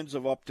fines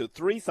of up to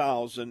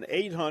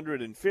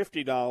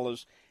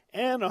 $3,850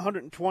 and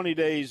 120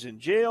 days in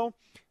jail,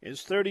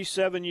 is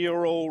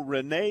 37-year-old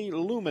Renee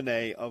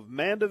Luminet of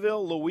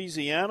Mandeville,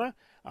 Louisiana,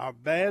 our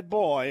bad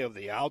boy of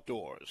the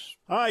outdoors.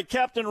 All right,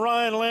 Captain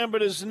Ryan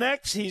Lambert is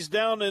next. He's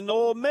down in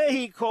Old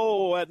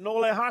Mexico at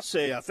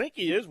Nolehase. I think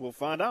he is. We'll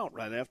find out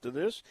right after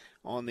this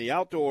on the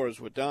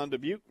Outdoors with Don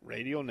Dubuque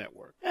Radio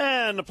Network.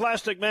 And the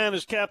Plastic Man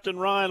is Captain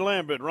Ryan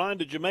Lambert. Ryan,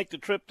 did you make the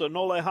trip to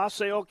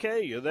Nolehase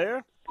okay? You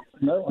there?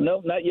 No,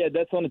 not yet.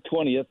 That's on the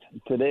 20th.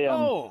 Today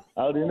I'm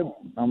out in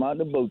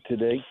the boat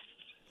today.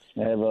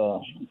 I have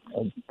a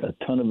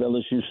ton of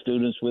LSU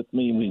students with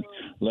me. We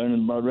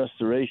learning about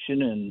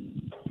restoration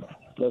and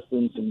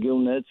testing some gill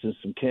nets and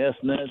some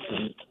cast nets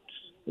and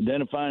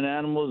identifying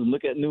animals and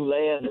look at new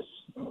land. It's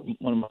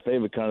one of my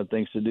favorite kind of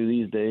things to do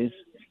these days.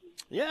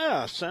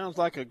 Yeah, sounds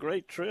like a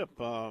great trip.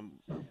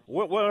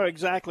 Where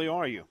exactly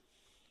are you?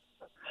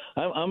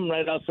 I'm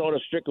right outside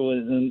of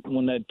Strickle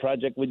when that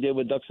project we did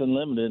with Ducks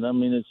Unlimited. I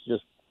mean, it's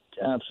just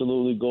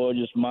absolutely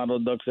gorgeous, model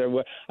ducks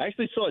everywhere. I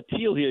actually saw a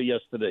teal here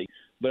yesterday,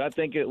 but I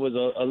think it was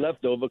a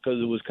leftover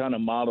because it was kind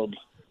of modeled.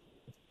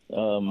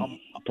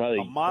 Probably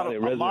a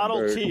model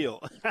bird.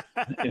 Teal.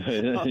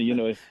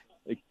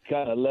 It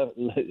kind of left.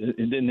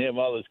 It didn't have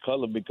all its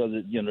color because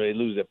they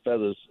lose their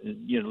feathers,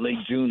 late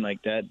June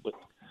like that. But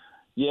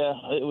yeah,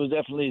 it was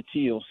definitely a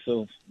teal.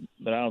 So,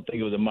 but I don't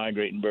think it was a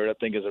migrating bird. I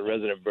think it's a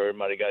resident bird.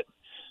 Might have got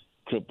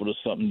crippled or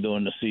something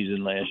during the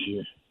season last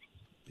year.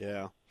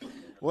 Yeah.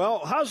 Well,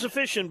 how's the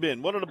fishing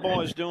been? What are the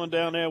boys doing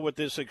down there with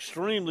this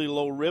extremely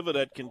low river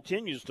that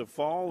continues to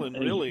fall and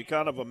really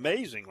kind of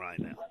amazing right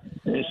now?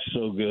 It's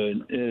so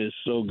good. It is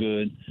so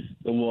good.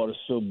 The water's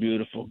so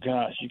beautiful.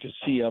 Gosh, you can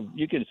see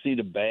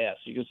the bass.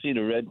 You can see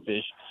the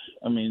redfish.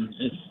 I mean,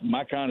 it's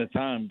my kind of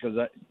time because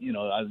I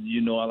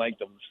like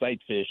to sight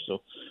fish.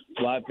 So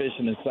fly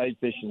fishing and sight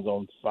fishing is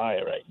on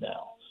fire right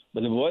now.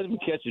 But the boys have been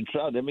catching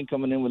trout. They've been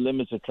coming in with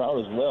limits of trout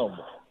as well.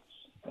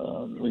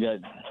 We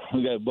got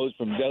boats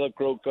from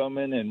Delacroix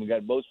coming, and we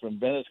got boats from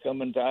Venice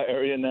coming to our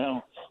area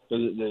now. So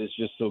it's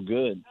just so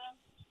good.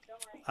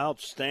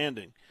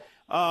 Outstanding.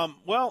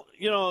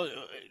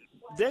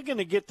 They're going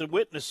to get to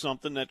witness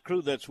something, that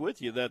crew that's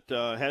with you, that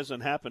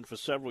hasn't happened for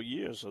several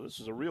years. So this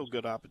is a real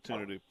good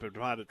opportunity to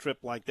provide a trip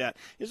like that.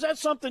 Is that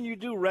something you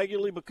do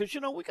regularly? Because,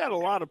 we got a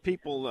lot of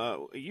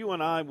people, you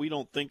and I, we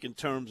don't think in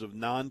terms of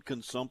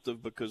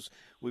non-consumptive because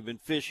we've been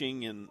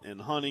fishing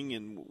and hunting,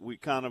 and we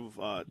kind of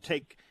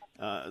take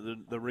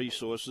the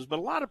resources. But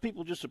a lot of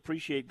people just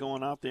appreciate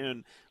going out there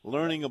and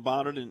learning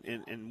about it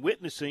and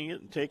witnessing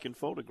it and taking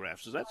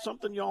photographs. Is that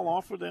something y'all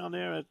offer down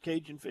there at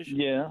Cajun Fishing?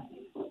 Yeah.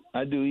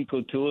 I do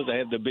eco tours. I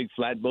have the big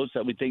flat boats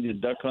that we take to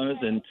duck hunters,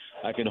 and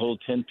I can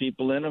hold 10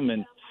 people in them.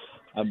 And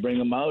I bring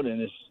them out,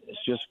 and it's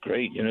just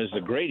great. You know, it's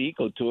a great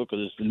eco tour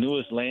because it's the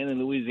newest land in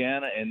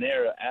Louisiana, and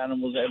there are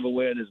animals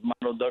everywhere. There's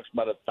mottled ducks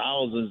by the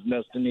thousands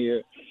nesting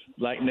here,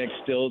 black-neck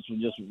stilts.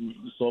 We just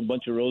saw a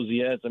bunch of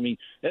roseates. I mean,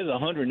 there's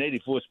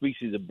 184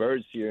 species of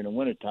birds here in the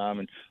wintertime,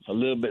 and a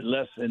little bit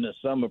less in the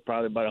summer,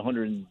 probably about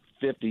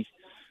 150.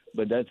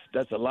 But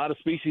that's a lot of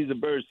species of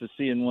birds to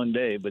see in one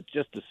day. But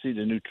just to see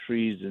the new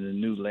trees and the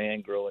new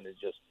land growing is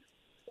just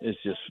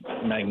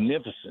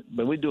magnificent.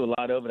 But we do a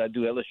lot of it. I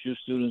do LSU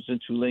students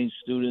and Tulane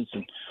students,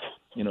 and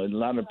you know, a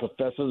lot of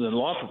professors and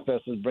law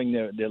professors bring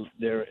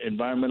their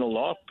environmental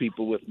law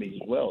people with me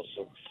as well.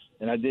 So,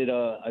 and I'm doing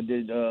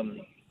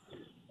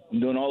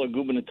all the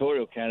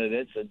gubernatorial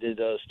candidates. I did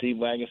Steve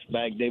Wagner's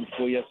back day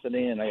before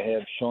yesterday, and I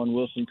have Sean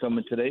Wilson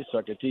coming today, so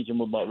I can teach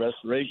them about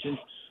restoration.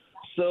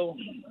 So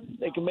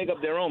they can make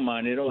up their own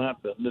mind. They don't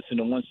have to listen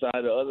to one side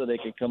or the other. They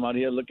can come out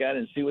here, look at it,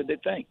 and see what they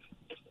think.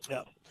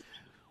 Yeah.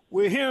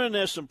 We're hearing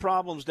there's some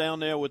problems down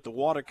there with the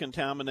water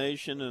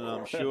contamination, and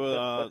I'm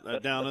sure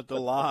down at the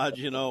lodge,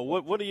 you know,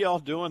 what are y'all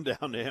doing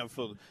down there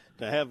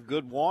to have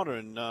good water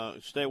and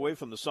stay away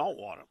from the salt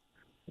water?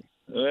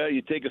 Well,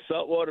 you take a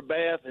saltwater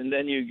bath, and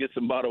then you get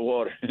some bottled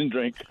water and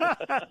drink.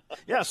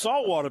 Yeah,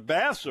 saltwater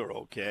baths are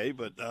okay,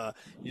 but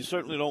you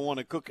certainly don't want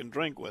to cook and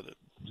drink with it.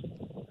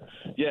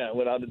 Yeah,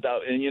 without a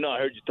doubt. And, you know, I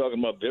heard you talking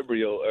about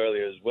Vibrio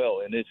earlier as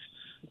well, and it's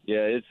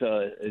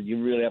you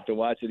really have to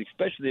watch it,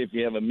 especially if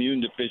you have immune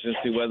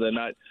deficiency, whether or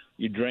not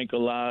you drink a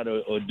lot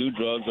or do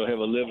drugs or have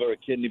a liver or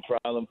kidney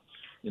problem.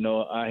 You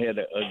know, I had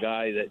a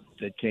guy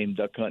that came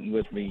duck hunting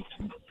with me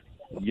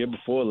the year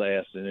before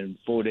last, and in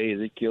 4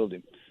 days it killed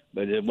him.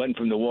 But it wasn't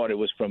from the water; it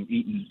was from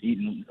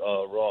eating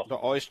raw.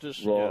 The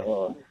oysters.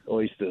 Raw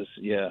oysters,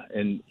 yeah.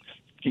 And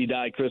he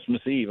died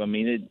Christmas Eve. I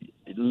mean,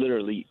 it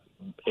literally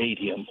ate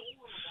him.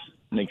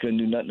 And they couldn't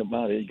do nothing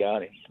about it. It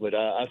got him. But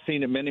I've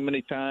seen it many,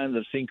 many times.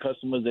 I've seen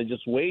customers that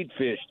just wade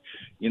fished,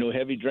 you know,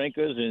 heavy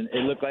drinkers, and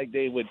it looked like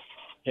they would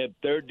have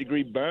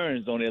third-degree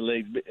burns on their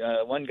legs.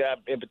 One guy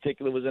in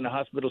particular was in the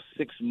hospital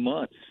 6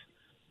 months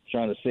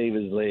trying to save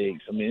his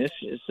legs. I mean,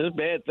 it's a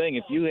bad thing.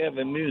 If you have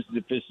immune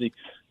deficiency,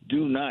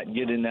 do not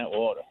get in that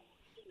water.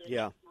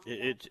 Yeah,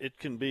 it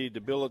can be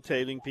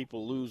debilitating.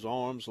 People lose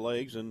arms,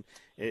 legs, and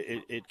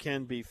it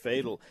can be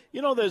fatal.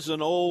 You know, there's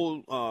an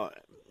old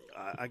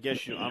I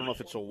guess I don't know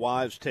if it's a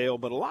wives' tale,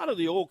 but a lot of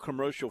the old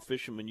commercial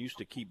fishermen used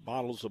to keep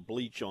bottles of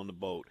bleach on the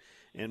boat.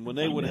 And when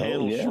they would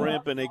handle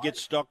shrimp and they get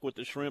stuck with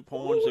the shrimp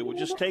horns, they would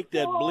just take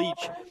that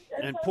bleach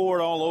and pour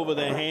it all over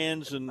their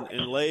hands and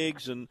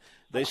legs. And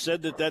they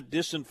said that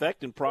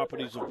disinfectant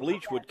properties of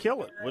bleach would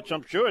kill it, which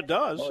I'm sure it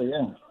does. Oh,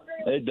 yeah,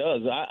 it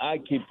does. I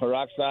keep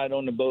peroxide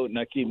on the boat, and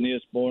I keep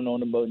Neosporin on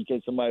the boat in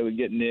case somebody would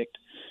get nicked.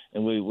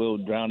 And we'll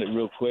drown it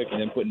real quick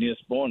and then put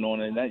Neosporin on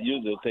it, and that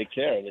usually will take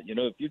care of it. You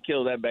know, if you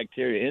kill that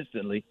bacteria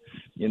instantly,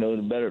 you know,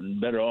 the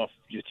better off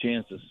your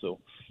chances. So,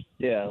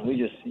 yeah,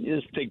 you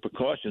just take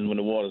precautions when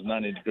the water's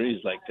 90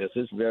 degrees like this.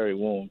 It's very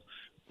warm.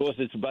 Of course,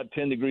 it's about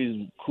 10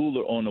 degrees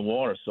cooler on the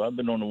water, so I've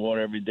been on the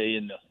water every day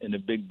in the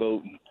big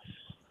boat. And,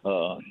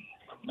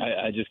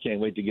 I just can't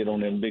wait to get on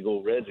them big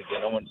old reds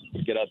again. I want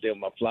to get out there with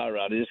my fly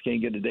rod. I just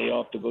can't get a day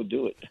off to go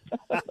do it.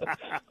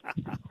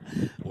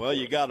 Well,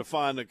 you got to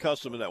find a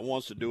customer that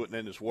wants to do it, and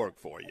then it's work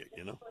for you,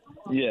 you know?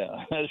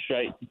 Yeah, that's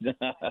right.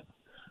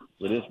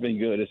 But it's been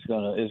good. It's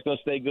gonna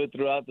stay good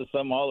throughout the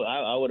summer.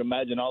 I would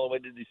imagine all the way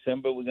to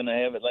December we're gonna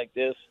have it like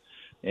this,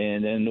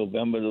 and then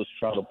November those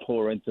trout will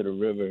pour into the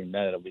river, and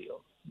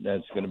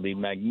that's gonna be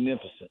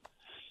magnificent.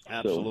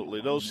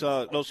 Absolutely.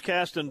 Those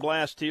cast and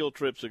blast teal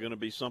trips are going to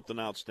be something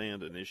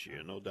outstanding this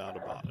year, no doubt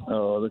about it.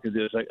 Oh, look at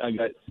this. I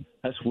got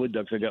that's wood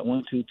ducks. I got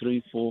 1, 2,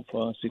 3, 4,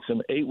 5, 6,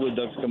 7, 8 wood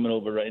ducks coming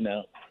over right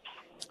now.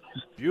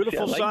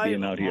 Beautiful sight. sight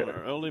being out here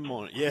early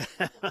morning. Yeah.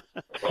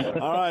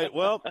 All right.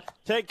 Well,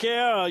 take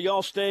care.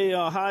 Y'all stay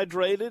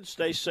hydrated,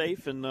 stay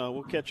safe, and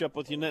we'll catch up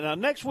with you now.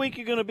 Next week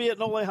you're going to be at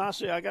Nole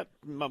Hase. I got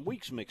my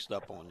weeks mixed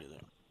up on you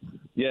there.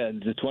 Yeah,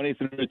 the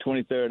 23rd to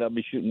 23rd, I'll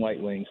be shooting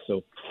white wings.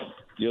 So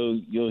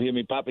you'll hear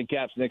me popping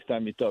caps next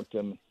time you talk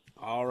to me.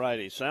 All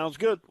righty. Sounds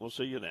good. We'll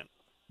see you then.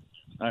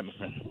 All right, my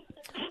friend.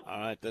 All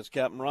right, that's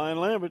Captain Ryan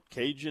Lambert,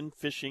 Cajun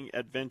Fishing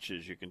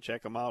Adventures. You can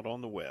check them out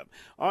on the web.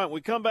 All right, we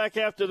come back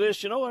after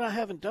this. You know what I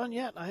haven't done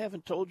yet? I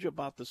haven't told you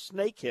about the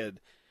snakehead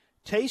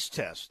taste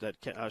test that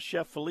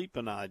Chef Philippe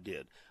and I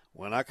did.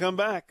 When I come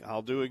back,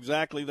 I'll do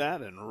exactly that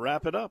and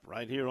wrap it up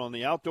right here on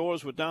the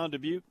Outdoors with Don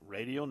Dubuque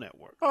Radio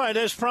Network. All right,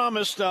 as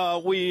promised,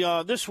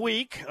 this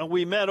week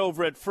we met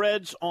over at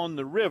Fred's on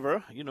the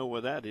River. You know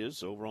where that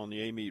is, over on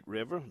the Amite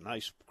River.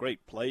 Nice,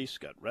 great place.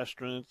 Got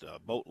restaurant,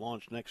 boat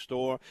launch next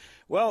door.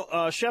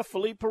 Well, Chef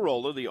Philippe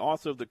Parola, the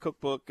author of the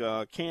cookbook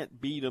Can't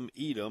Beat 'Em,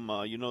 Eat 'Em.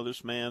 You know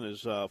this man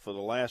is for the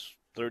last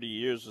 30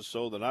 years or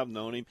so that I've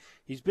known him.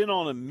 He's been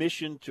on a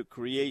mission to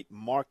create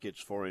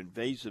markets for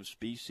invasive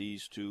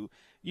species to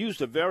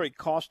use a very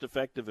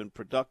cost-effective and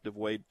productive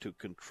way to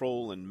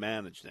control and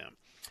manage them.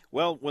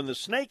 Well, when the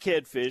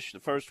snakehead fish, the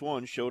first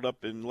one, showed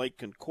up in Lake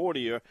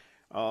Concordia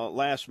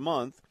last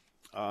month,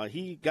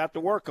 he got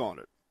to work on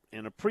it.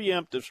 in a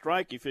preemptive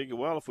strike, you figure,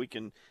 well, if we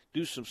can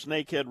do some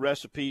snakehead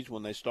recipes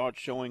when they start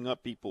showing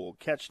up, people will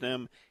catch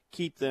them,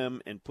 keep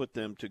them, and put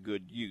them to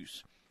good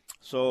use.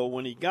 So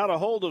when he got a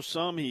hold of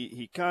some,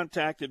 he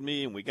contacted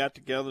me, and we got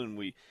together, and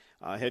we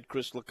had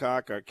Chris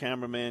Lecoq, our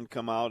cameraman,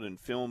 come out and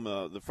film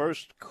the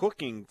first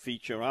cooking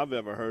feature I've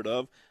ever heard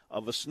of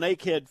a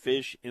snakehead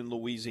fish in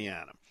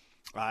Louisiana.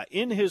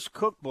 In his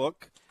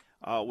cookbook,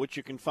 which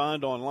you can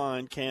find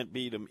online,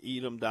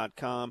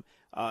 can'tbeatemeatem.com,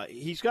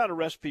 he's got a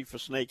recipe for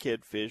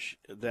snakehead fish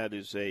that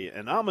is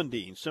an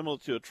amandine, similar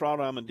to a trout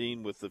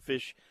amandine with the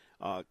fish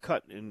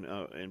cut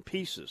in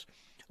pieces.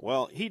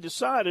 Well, he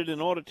decided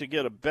in order to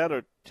get a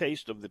better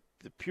taste of the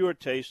pure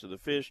taste of the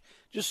fish,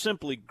 just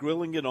simply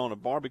grilling it on a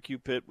barbecue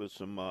pit with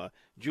some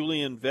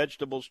julienne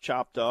vegetables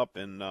chopped up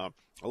and a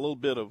little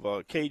bit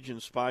of Cajun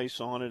spice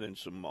on it and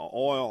some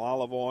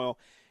olive oil,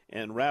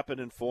 and wrap it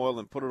in foil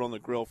and put it on the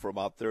grill for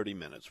about 30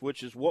 minutes,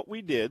 which is what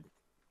we did.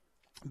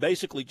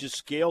 Basically just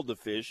scaled the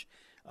fish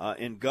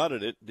and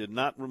gutted it, did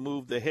not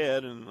remove the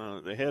head,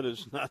 and the head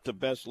is not the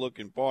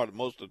best-looking part,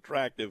 most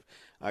attractive,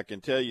 I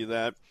can tell you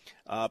that.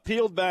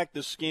 Peeled back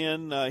the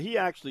skin. He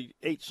actually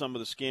ate some of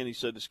the skin. He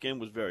said the skin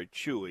was very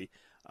chewy.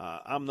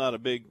 I'm not a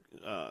big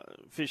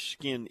fish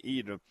skin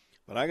eater,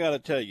 but I got to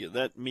tell you,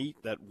 that meat,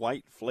 that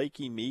white,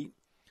 flaky meat,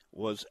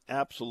 was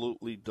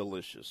absolutely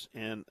delicious.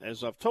 And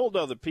as I've told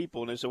other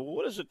people, and they say, well,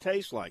 what does it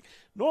taste like?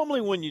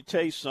 Normally when you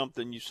taste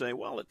something, you say,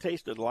 well, it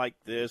tasted like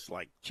this,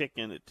 like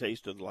chicken. It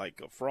tasted like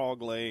a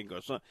frog leg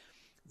or something.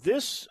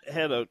 This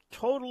had a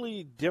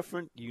totally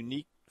different,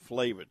 unique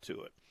flavor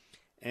to it.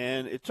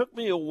 And it took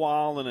me a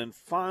while, and then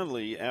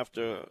finally,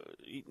 after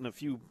eating a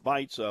few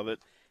bites of it,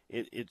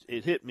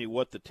 it hit me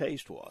what the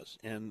taste was.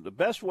 And the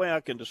best way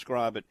I can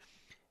describe it,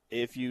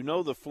 if you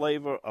know the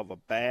flavor of a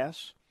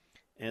bass,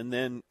 and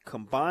then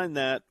combine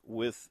that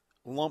with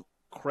lump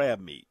crab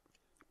meat,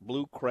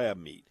 blue crab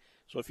meat.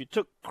 So if you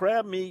took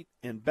crab meat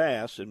and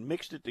bass and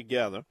mixed it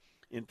together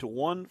into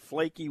one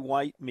flaky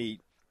white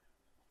meat,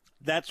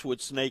 that's what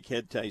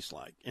snakehead tastes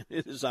like. And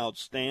it is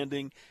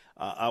outstanding.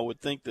 I would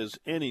think there's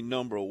any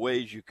number of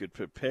ways you could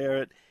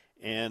prepare it.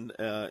 And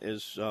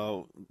as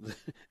the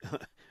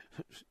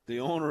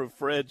owner of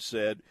Fred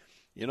said,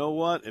 you know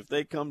what? If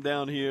they come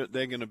down here,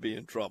 they're going to be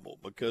in trouble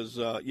because,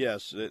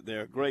 yes,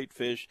 they're great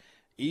fish.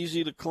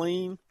 Easy to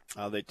clean.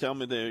 They tell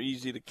me they're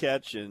easy to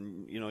catch,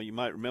 and, you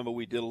might remember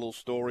we did a little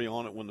story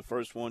on it when the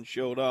first one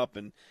showed up,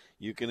 and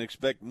you can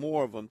expect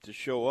more of them to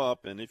show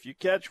up. And if you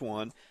catch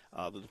one,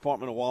 the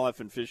Department of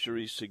Wildlife and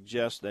Fisheries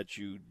suggests that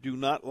you do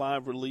not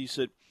live release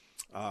it,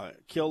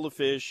 kill the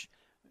fish,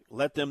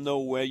 let them know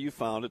where you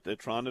found it. They're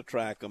trying to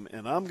track them,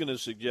 and I'm going to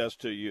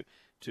suggest to you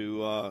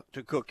to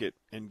cook it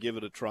and give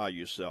it a try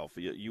yourself.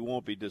 You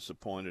won't be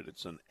disappointed.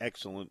 It's an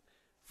excellent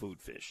food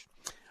fish.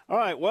 All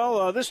right,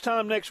 well, this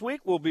time next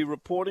week we'll be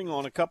reporting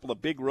on a couple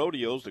of big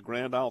rodeos, the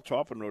Grand Isle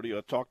Tarpon Rodeo.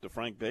 I talked to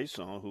Frank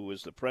Besson, who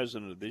is the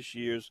president of this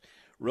year's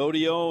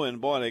rodeo,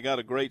 and, boy, they got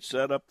a great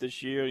setup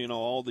this year.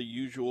 All the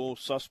usual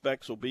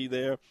suspects will be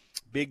there.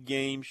 Big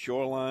game,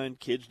 shoreline,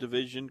 kids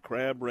division,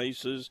 crab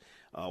races,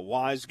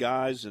 wise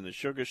guys and the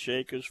sugar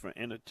shakers for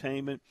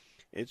entertainment.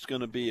 It's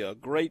going to be a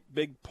great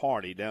big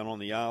party down on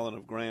the island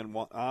of Grand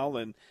Isle,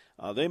 and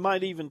they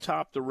might even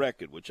top the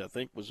record, which I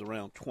think was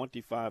around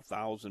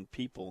 25,000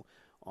 people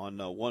on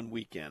one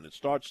weekend. It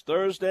starts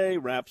Thursday,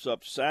 wraps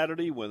up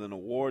Saturday with an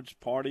awards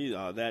party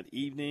that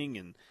evening,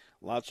 and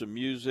lots of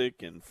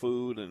music and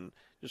food, and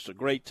just a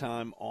great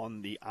time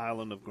on the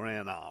island of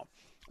Grand Isle.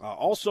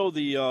 Also,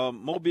 the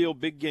Mobile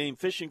Big Game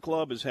Fishing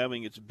Club is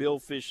having its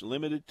Billfish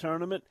Limited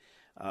Tournament.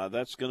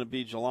 That's going to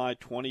be July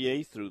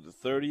 28th through the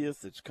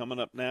 30th. It's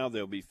coming up now.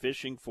 They'll be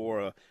fishing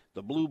for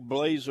the Blue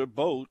Blazer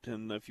boat,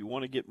 and if you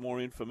want to get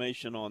more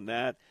information on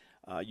that,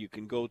 you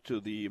can go to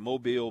the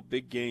Mobile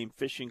Big Game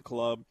Fishing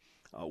Club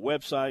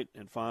website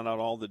and find out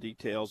all the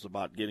details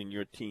about getting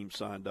your team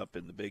signed up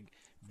in the big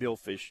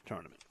Billfish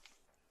tournament.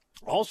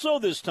 Also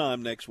this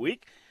time next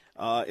week,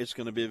 it's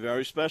going to be a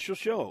very special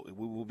show.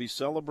 We will be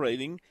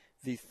celebrating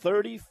the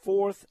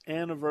 34th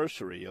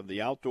anniversary of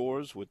the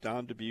Outdoors with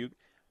Don Dubuque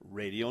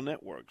Radio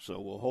Network. So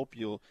we'll hope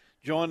you'll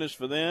join us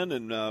for then,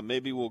 and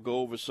maybe we'll go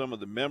over some of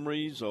the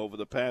memories over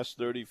the past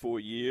 34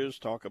 years,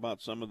 talk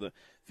about some of the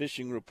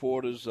fishing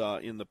reporters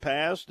in the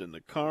past and the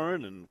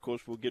current, and, of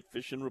course, we'll get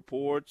fishing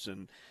reports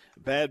and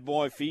bad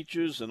boy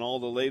features and all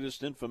the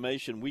latest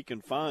information we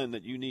can find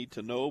that you need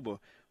to know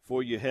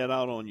before you head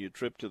out on your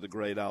trip to the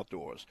great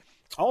outdoors.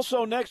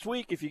 Also, next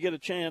week, if you get a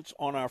chance,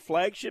 on our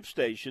flagship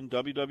station,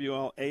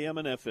 WWL AM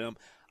and FM,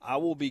 I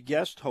will be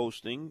guest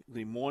hosting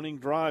the Morning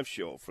Drive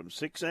Show from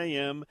 6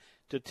 a.m.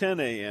 to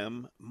 10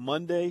 a.m.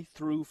 Monday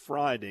through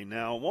Friday.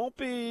 Now, it won't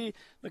be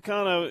the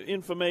kind of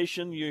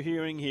information you're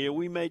hearing here.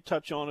 We may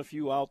touch on a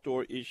few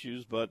outdoor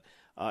issues, but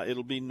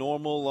it'll be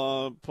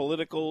normal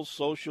political,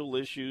 social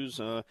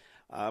issues.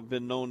 I've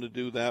been known to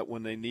do that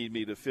when they need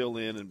me to fill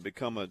in and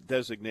become a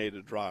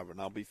designated driver, and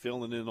I'll be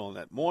filling in on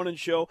that morning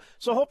show.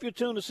 So I hope you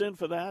tune us in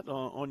for that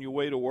on your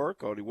way to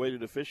work or your way to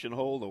the fishing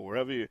hole or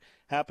wherever you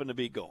happen to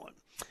be going.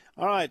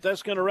 All right,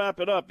 that's going to wrap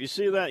it up. You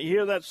see that? You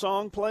hear that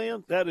song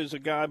playing? That is a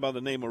guy by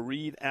the name of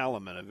Reed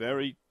Alleman, a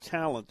very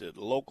talented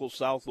local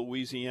South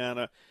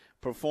Louisiana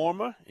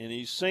performer, and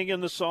he's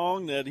singing the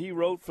song that he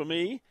wrote for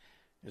me.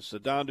 It's the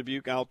Don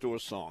Dubuque Outdoor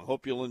Song.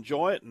 Hope you'll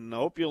enjoy it, and I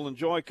hope you'll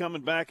enjoy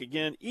coming back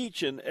again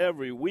each and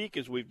every week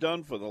as we've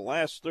done for the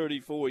last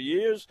 34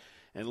 years,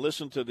 and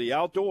listen to the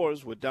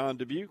Outdoors with Don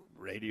Dubuque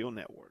Radio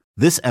Network.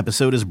 This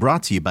episode is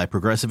brought to you by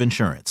Progressive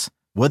Insurance.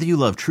 Whether you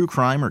love true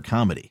crime or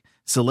comedy,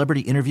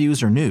 celebrity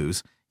interviews or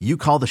news, you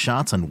call the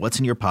shots on what's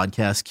in your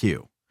podcast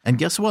queue. And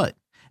guess what?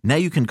 Now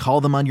you can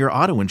call them on your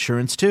auto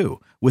insurance too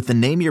with the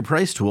Name Your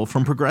Price tool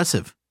from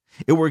Progressive.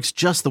 It works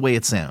just the way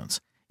it sounds.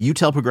 You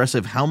tell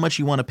Progressive how much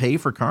you want to pay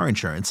for car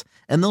insurance,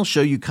 and they'll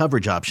show you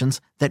coverage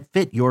options that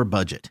fit your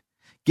budget.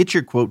 Get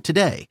your quote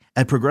today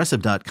at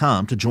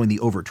Progressive.com to join the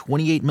over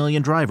 28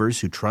 million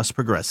drivers who trust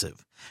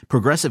Progressive.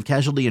 Progressive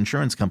Casualty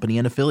Insurance Company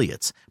and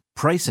Affiliates.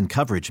 Price and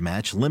coverage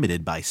match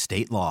limited by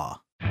state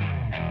law.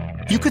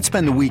 You could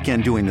spend the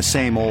weekend doing the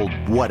same old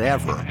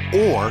whatever,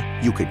 or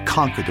you could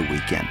conquer the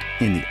weekend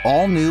in the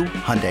all-new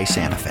Hyundai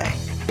Santa Fe.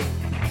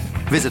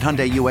 Visit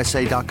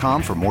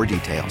HyundaiUSA.com for more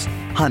details.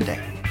 Hyundai,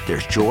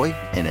 there's joy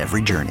in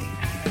every journey.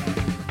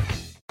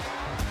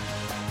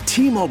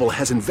 T-Mobile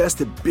has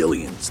invested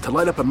billions to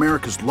light up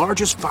America's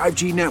largest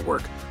 5G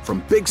network,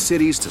 from big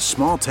cities to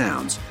small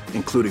towns,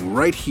 including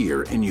right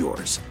here in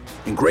yours.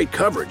 And great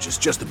coverage is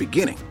just the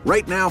beginning.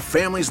 Right now,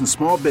 families and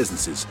small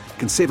businesses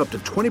can save up to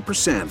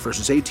 20%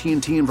 versus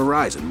AT&T and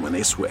Verizon when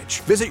they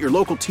switch. Visit your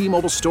local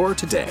T-Mobile store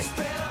today.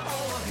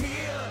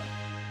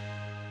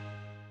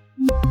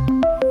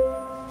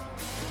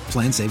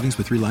 Plan savings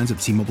with 3 lines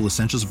of T-Mobile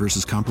Essentials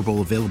versus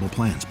comparable available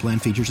plans. Plan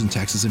features and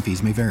taxes and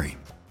fees may vary.